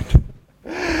raise her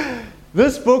hand.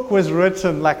 This book was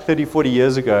written like 30, 40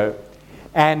 years ago.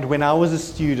 And when I was a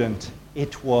student,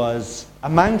 it was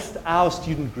amongst our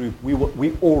student group.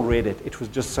 We all read it. It was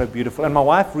just so beautiful. And my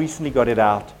wife recently got it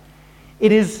out.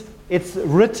 It's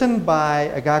written by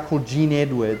a guy called Gene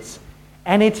Edwards.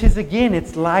 And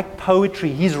it's like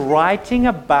poetry. He's writing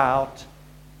about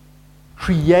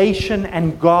creation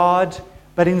and God,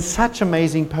 but in such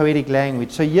amazing poetic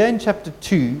language. So here in chapter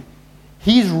 2,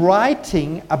 He's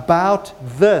writing about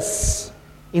this.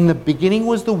 In the beginning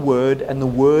was the Word, and the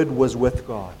Word was with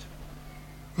God.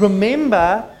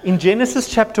 Remember, in Genesis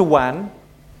chapter 1,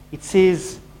 it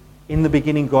says, in the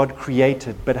beginning God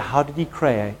created. But how did He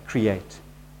create?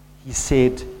 He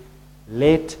said,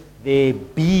 let there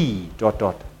be ...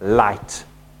 light.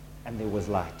 And there was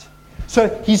light. So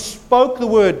He spoke the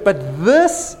Word. But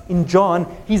this, in John,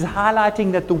 He's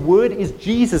highlighting that the Word is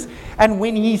Jesus. And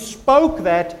when He spoke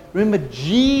that, remember,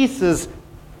 Jesus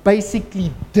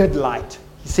basically did light.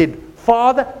 He said,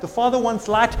 the Father wants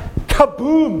light.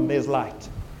 Kaboom, there's light.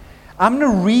 I'm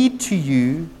going to read to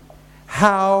you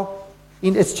how,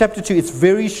 it's chapter 2, it's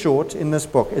very short in this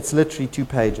book. It's literally 2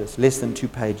 pages, less than 2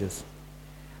 pages.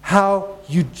 How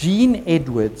Eugene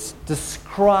Edwards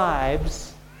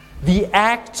describes the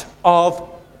act of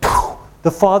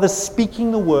the Father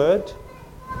speaking the Word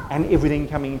and everything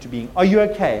coming into being. Are you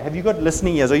okay? Have you got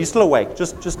listening ears? Are you still awake?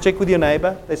 Just check with your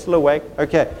neighbor. They're still awake?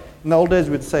 Okay. In the old days,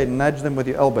 we'd say, nudge them with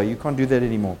your elbow. You can't do that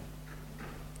anymore.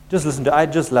 Just listen to it. I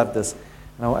just love this.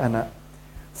 And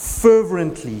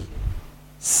fervently,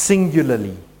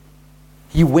 singularly,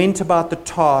 he went about the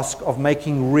task of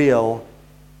making real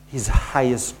his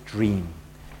highest dream.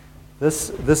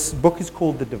 This book is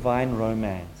called The Divine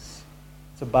Romance.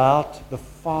 It's about the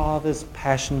Father's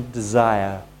passionate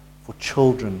desire for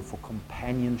children, for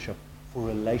companionship, for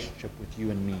relationship with you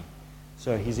and me.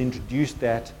 So he's introduced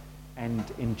that, and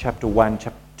in chapter 1,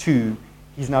 chapter 2,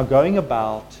 he's now going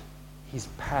about his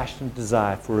passionate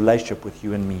desire for relationship with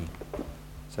you and me.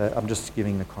 So I'm just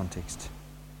giving the context.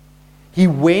 He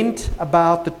went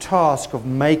about the task of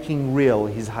making real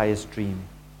his highest dream.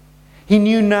 He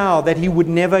knew now that he would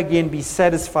never again be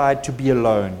satisfied to be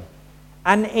alone.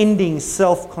 Unending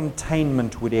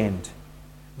self-containment would end.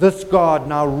 This God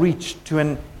now reached to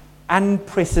an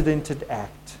unprecedented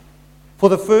act. For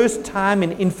the first time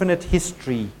in infinite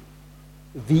history,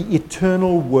 the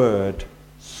eternal Word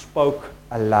spoke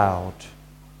aloud.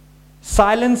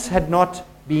 Silence had not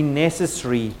been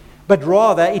necessary, but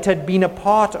rather it had been a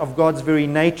part of God's very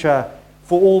nature,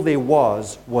 for all there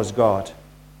was God.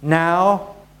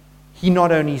 Now, He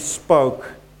not only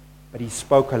spoke, but He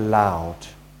spoke aloud.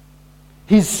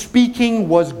 His speaking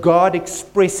was God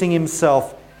expressing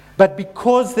Himself, but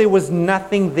because there was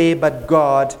nothing there but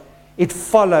God, it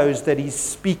follows that His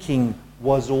speaking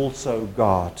was also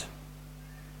God.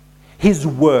 His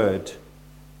Word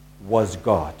was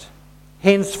God.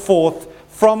 Henceforth,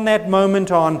 from that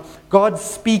moment on, God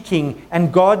speaking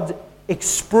and God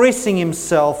expressing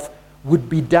Himself would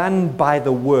be done by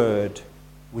the Word,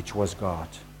 which was God.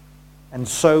 And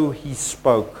so He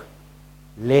spoke,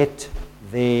 let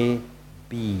there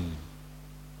be.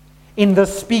 In the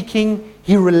speaking,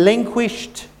 He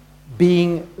relinquished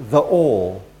being the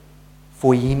all,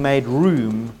 for He made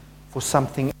room for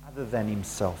something other than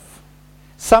Himself.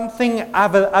 Something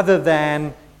other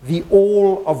than the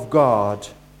all of God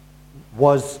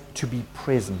was to be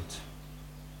present.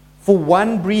 For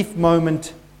one brief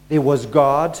moment, there was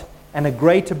God and a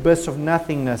great abyss of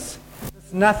nothingness.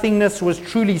 This nothingness was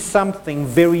truly something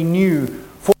very new,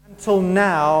 for until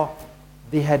now,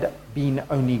 there had been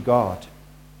only God.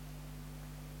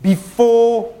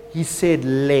 Before He said,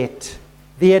 let,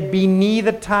 there had been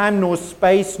neither time nor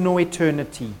space nor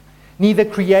eternity, neither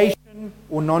creation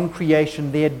or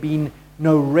non-creation. There had been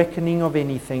no reckoning of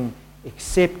anything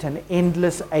except an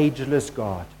endless, ageless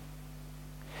God.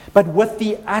 But with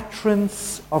the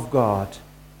utterance of God,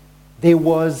 there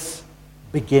was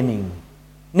beginning.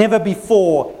 Never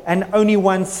before, and only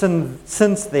once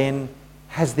since then,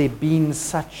 has there been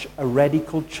such a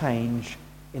radical change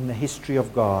in the history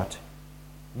of God.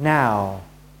 Now,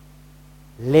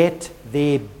 let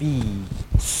there be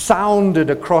sounded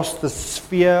across the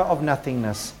sphere of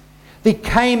nothingness. There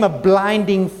came a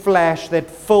blinding flash that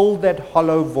filled that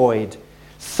hollow void.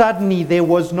 Suddenly there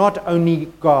was not only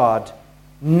God,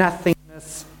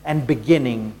 nothingness and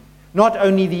beginning, not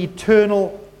only the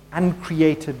eternal,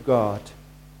 uncreated God.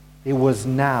 There was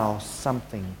now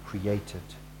something created.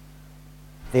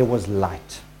 There was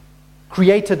light.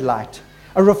 Created light.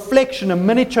 A reflection, a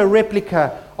miniature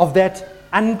replica of that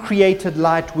uncreated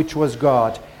light which was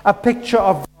God. A picture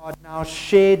of God now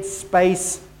shared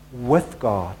space with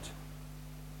God.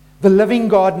 The living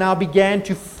God now began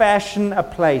to fashion a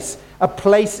place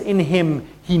in Him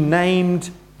He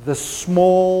named the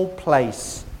small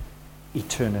place,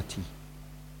 eternity.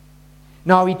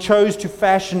 Now He chose to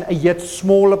fashion a yet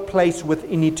smaller place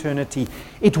within eternity.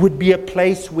 It would be a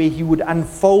place where He would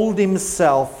unfold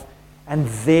Himself, and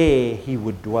there He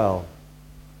would dwell.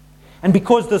 And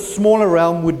because the smaller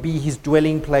realm would be His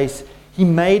dwelling place, He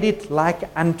made it like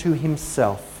unto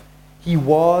Himself. He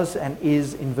was and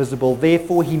is invisible.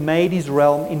 Therefore, he made his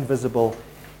realm invisible.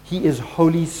 He is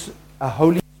a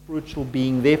holy spiritual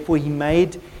being. Therefore, he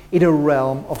made it a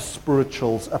realm of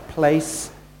spirituals, a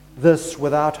place, this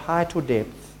without height or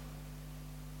depth,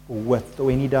 or width, or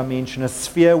any dimension, a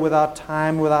sphere without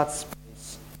time, without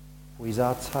space. For he's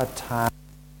outside time,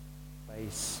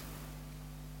 space,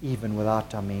 even without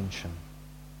dimension.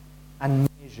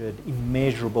 Unmeasured,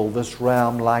 immeasurable, this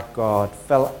realm, like God,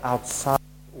 fell outside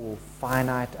all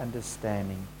finite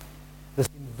understanding. This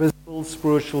invisible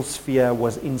spiritual sphere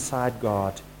was inside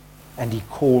God, and he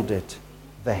called it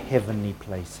the heavenly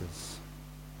places.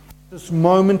 At this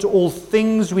moment, all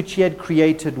things which he had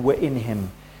created were in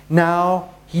him. Now,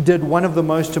 he did one of the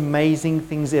most amazing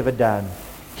things ever done.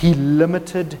 He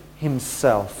limited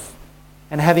himself.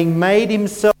 And having made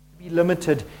himself to be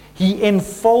limited, he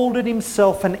enfolded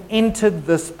himself and entered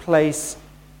this place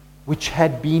which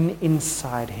had been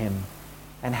inside him.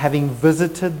 And having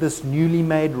visited this newly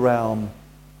made realm,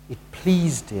 it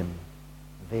pleased him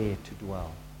there to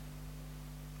dwell.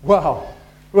 Wow.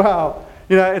 Wow.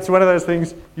 You know, it's one of those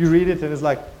things, you read it and it's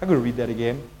like, I'm going to read that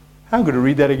again. I'm going to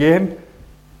read that again.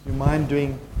 You mind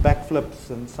doing backflips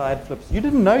and side flips? You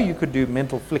didn't know you could do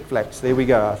mental flick-flacks. There we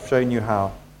go. I've shown you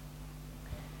how.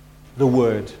 The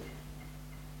Word.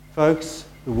 Folks,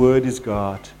 the Word is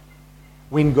God.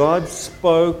 When God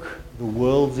spoke the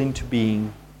worlds into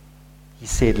being, he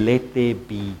said, let there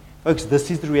be. Folks, this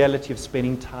is the reality of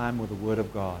spending time with the Word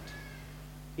of God.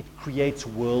 It creates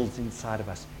worlds inside of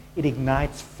us. It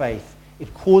ignites faith.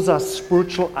 It causes our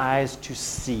spiritual eyes to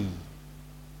see.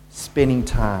 Spending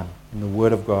time in the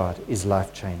Word of God is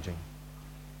life-changing.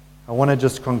 I want to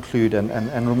just conclude,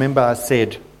 and remember I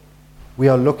said, we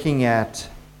are looking at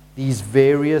these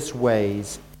various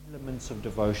ways, elements of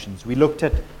devotions. We looked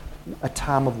at a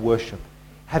time of worship,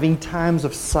 having times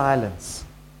of silence,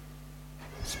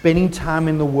 spending time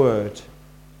in the Word.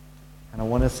 And I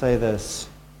want to say this,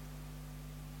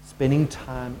 spending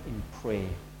time in prayer.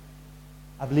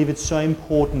 I believe it's so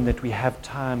important that we have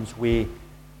times where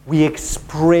we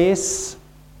express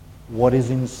what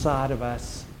is inside of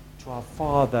us to our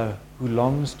Father who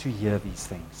longs to hear these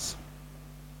things.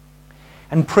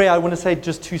 And prayer, I want to say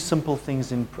just two simple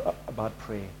things about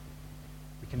prayer.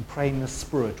 We can pray in the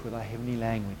Spirit with our heavenly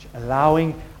language,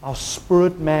 allowing our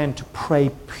spirit man to pray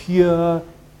pure,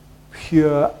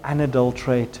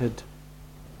 unadulterated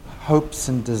hopes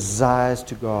and desires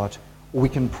to God, or we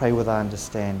can pray with our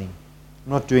understanding.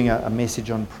 I'm not doing a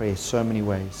message on prayer, so many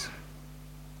ways.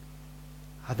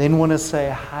 I then want to say,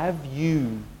 have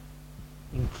you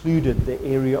included the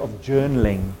area of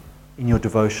journaling in your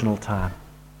devotional time?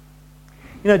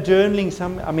 You know,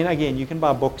 journaling, again, you can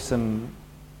buy books and,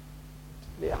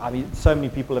 so many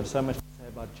people have so much to say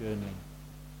about journaling.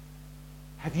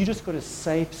 Have you just got a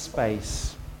safe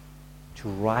space to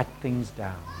write things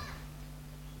down?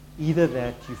 Either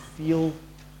that you feel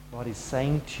God is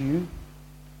saying to you,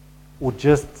 or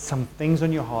just some things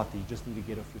on your heart that you just need to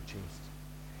get off your chest.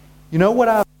 You know what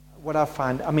I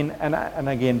find? And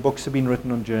again, books have been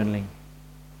written on journaling.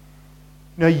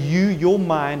 You know, your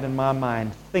mind and my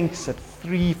mind thinks at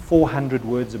 300-400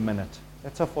 words a minute.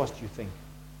 That's how fast you think.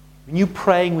 When you're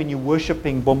praying, when you're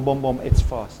worshiping, boom, boom, boom, it's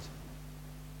fast.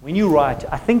 When you write,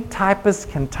 I think typists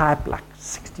can type like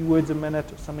 60 words a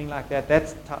minute or something like that.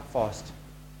 That's fast.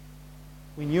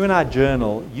 When you and I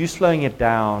journal, you slowing it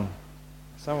down,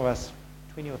 some of us,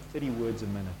 20 or 30 words a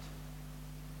minute.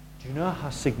 Do you know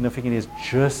how significant it is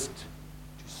just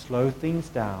to slow things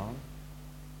down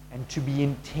and to be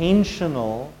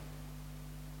intentional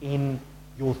in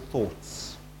your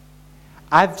thoughts?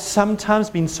 I've sometimes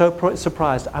been so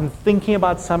surprised. I'm thinking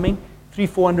about something,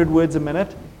 300-400 words a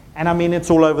minute, and it's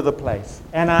all over the place.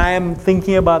 And I am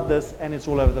thinking about this, and it's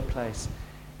all over the place.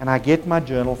 And I get my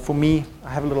journal. For me, I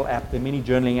have a little app. There are many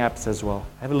journaling apps as well.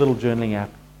 I have a little journaling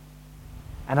app.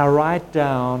 And I write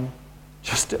down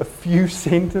just a few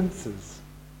sentences.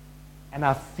 And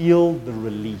I feel the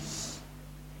release.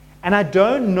 And I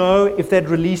don't know if that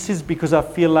release is because I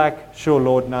feel like, sure,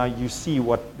 Lord, now you see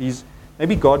what these...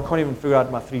 Maybe God can't even figure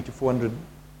out my 300-400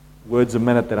 words a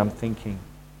minute that I'm thinking.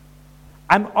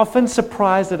 I'm often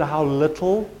surprised at how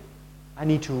little I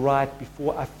need to write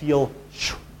before I feel,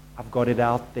 I've got it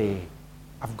out there.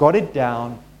 I've got it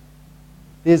down.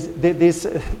 There's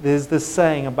this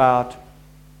saying about...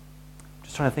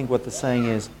 Just trying to think what the saying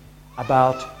is,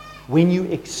 about when you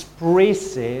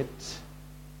express it,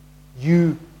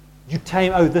 you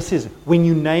tame. Oh, this is when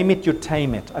you name it, you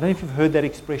tame it. I don't know if you've heard that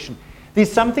expression. There's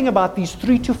something about these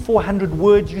 300-400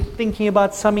 words. You're thinking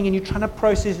about something and you're trying to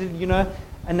process it.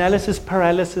 Analysis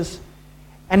paralysis.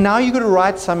 And now you've got to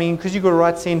write something because you've got to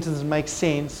write sentences that make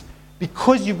sense.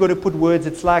 because you've got to put words,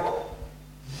 it's like,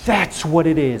 that's what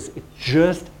it is.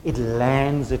 It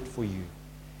lands it for you.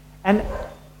 And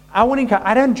I want to encourage,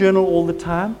 I don't journal all the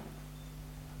time,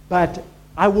 but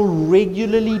I will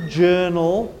regularly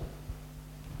journal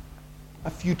a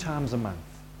few times a month.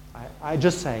 I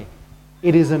just say,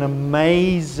 it is an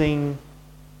amazing,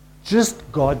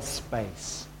 just God's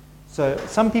space. So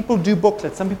some people do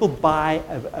booklets. Some people buy,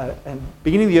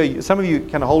 beginning of the year, some of you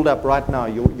can hold up right now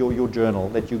your journal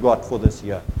that you got for this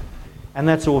year. And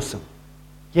that's awesome.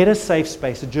 Get a safe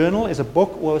space. A journal is a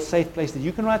book or a safe place that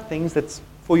you can write things that's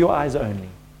for your eyes only.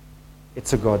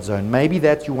 It's a God zone. Maybe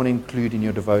that you want to include in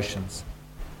your devotions.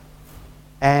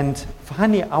 And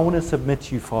finally, I want to submit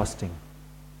to you fasting.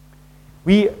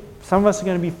 Some of us are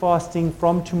going to be fasting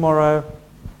from tomorrow,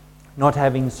 not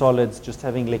having solids, just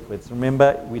having liquids.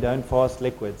 Remember, we don't fast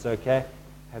liquids, okay?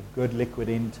 Have good liquid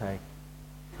intake.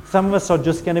 Some of us are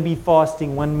just going to be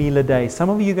fasting one meal a day. Some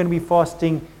of you are going to be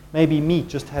fasting maybe meat,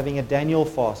 just having a Daniel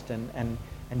fast and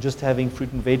just having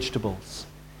fruit and vegetables.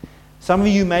 Some of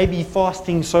you may be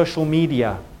fasting social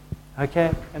media,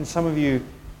 okay? And some of you,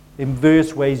 there are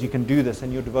various ways you can do this,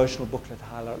 and your devotional booklet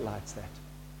highlights that.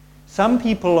 Some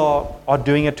people are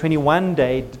doing a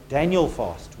 21-day Daniel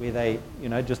fast where they,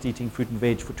 just eating fruit and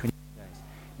veg for 21 days.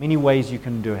 Many ways you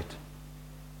can do it.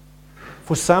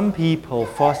 For some people,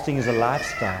 fasting is a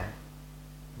lifestyle.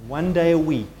 1 day a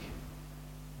week,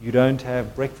 you don't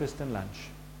have breakfast and lunch,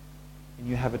 and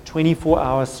you have a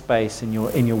 24-hour space in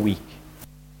your week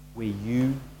where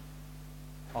you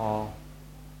are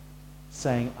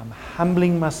saying, I'm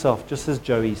humbling myself, just as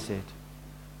Joey said.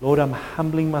 Lord, I'm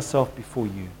humbling myself before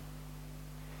you.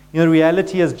 The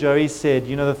reality, as Joey said,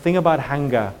 the thing about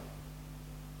hunger,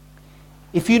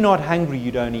 if you're not hungry,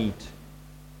 you don't eat.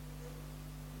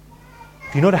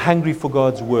 If you're not hungry for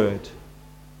God's word,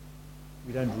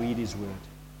 we don't read his word.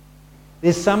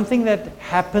 There's something that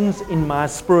happens in my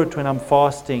spirit when I'm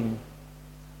fasting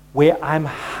where I'm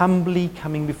humbly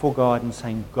coming before God and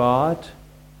saying, God,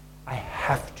 I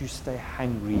have to stay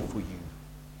hungry for you.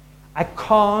 I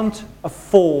can't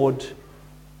afford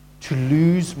to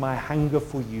lose my hunger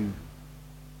for you.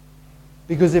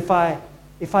 Because if I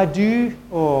do,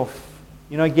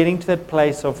 getting to that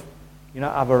place of,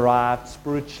 I've arrived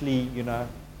spiritually,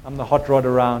 I'm the hot rod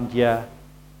around here,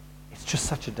 it's just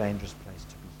such a dangerous place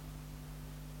to be.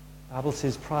 The Bible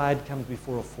says pride comes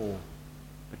before a fall,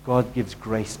 but God gives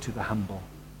grace to the humble.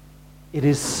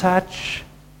 It's such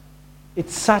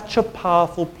a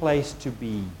powerful place to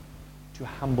be, to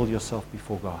humble yourself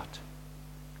before God.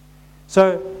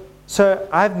 So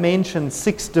I've mentioned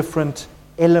 6 different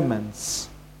elements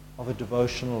of a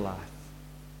devotional life.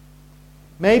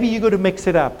 Maybe you've got to mix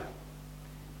it up.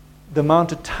 The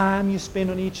amount of time you spend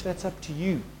on each, that's up to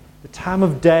you. The time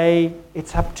of day,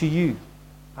 it's up to you.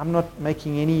 I'm not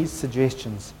making any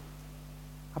suggestions.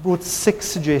 I brought 6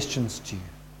 suggestions to you.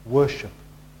 Worship,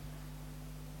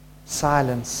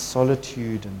 silence,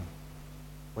 solitude, and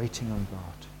waiting on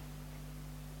God.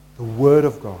 The Word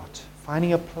of God.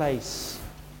 Finding a place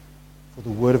for the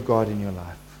Word of God in your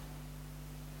life.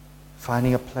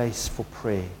 Finding a place for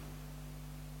prayer.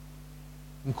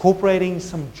 Incorporating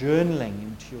some journaling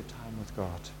into your time with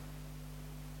God.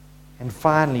 And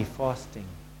finally, fasting.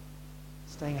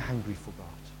 Staying hungry for God.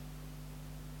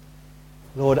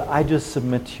 Lord, I just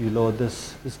submit to you, Lord,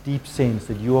 this deep sense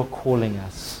that you are calling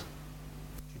us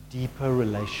to deeper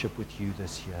relationship with you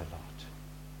this year, Lord.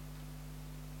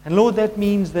 And Lord, that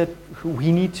means that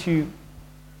we need to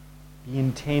be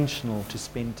intentional to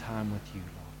spend time with you,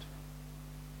 Lord.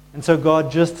 And so,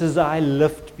 God, just as I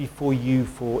lift before you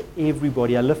for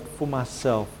everybody, I lift for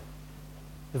myself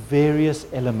the various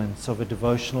elements of a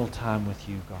devotional time with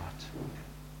you, God.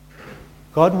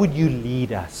 God, would you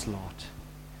lead us, Lord?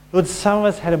 Lord, some of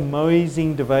us had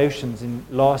amazing devotions in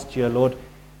last year, Lord.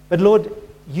 But Lord,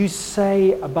 you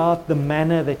say about the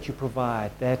manna that you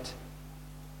provide, that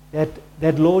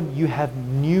Lord, you have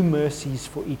new mercies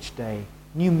for each day,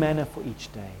 new manna for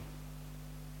each day.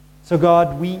 So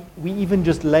God, we even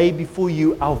just lay before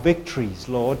you our victories,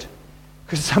 Lord,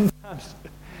 because sometimes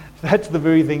that's the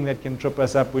very thing that can trip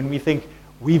us up when we think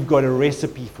we've got a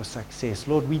recipe for success.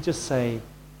 Lord, we just say,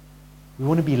 we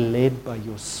want to be led by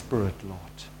your Spirit, Lord.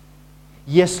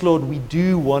 Yes, Lord, we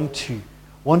do want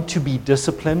to be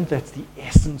disciplined. That's the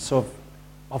essence of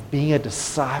being a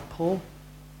disciple.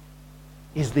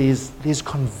 Is there's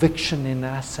conviction in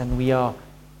us, and we are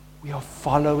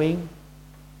following.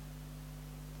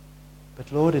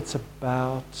 But Lord, it's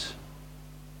about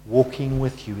walking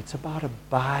with you. It's about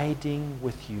abiding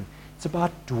with you. It's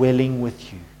about dwelling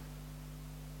with you.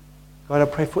 God, I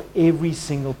pray for every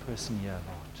single person here,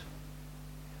 Lord,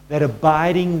 that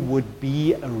abiding would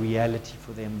be a reality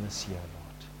for them this year,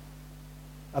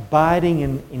 Lord. Abiding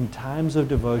in times of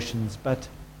devotions, but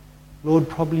Lord,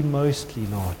 probably mostly,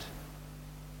 Lord,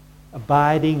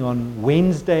 abiding on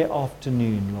Wednesday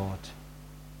afternoon, Lord,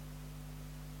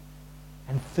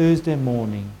 and Thursday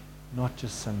morning, not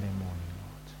just Sunday morning,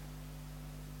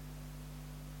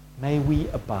 Lord. May we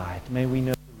abide. May we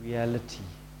know the reality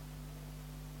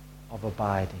of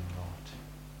abiding, Lord,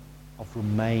 of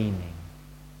remaining,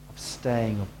 of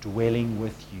staying, of dwelling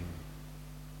with you.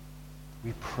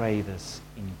 We pray this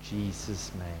in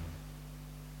Jesus' name.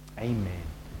 Amen.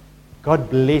 God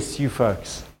bless you,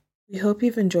 folks. We hope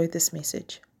you've enjoyed this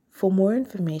message. For more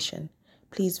information,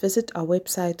 please visit our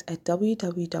website at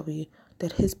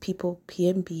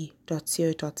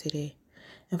www.hispeoplepmb.co.za.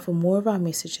 And for more of our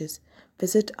messages,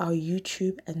 visit our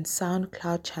YouTube and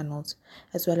SoundCloud channels,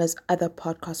 as well as other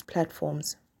podcast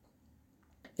platforms.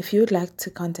 If you would like to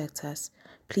contact us,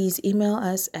 please email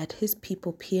us at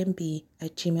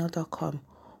hispeoplepmb@gmail.com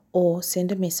or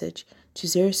send a message to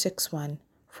 061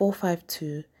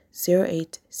 452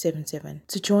 0877.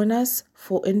 To join us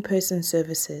for in-person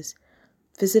services,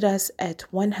 visit us at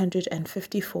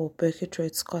 154 Burkett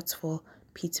Road, Scottsville,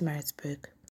 Pietermaritzburg.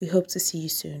 We hope to see you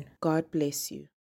soon. God bless you.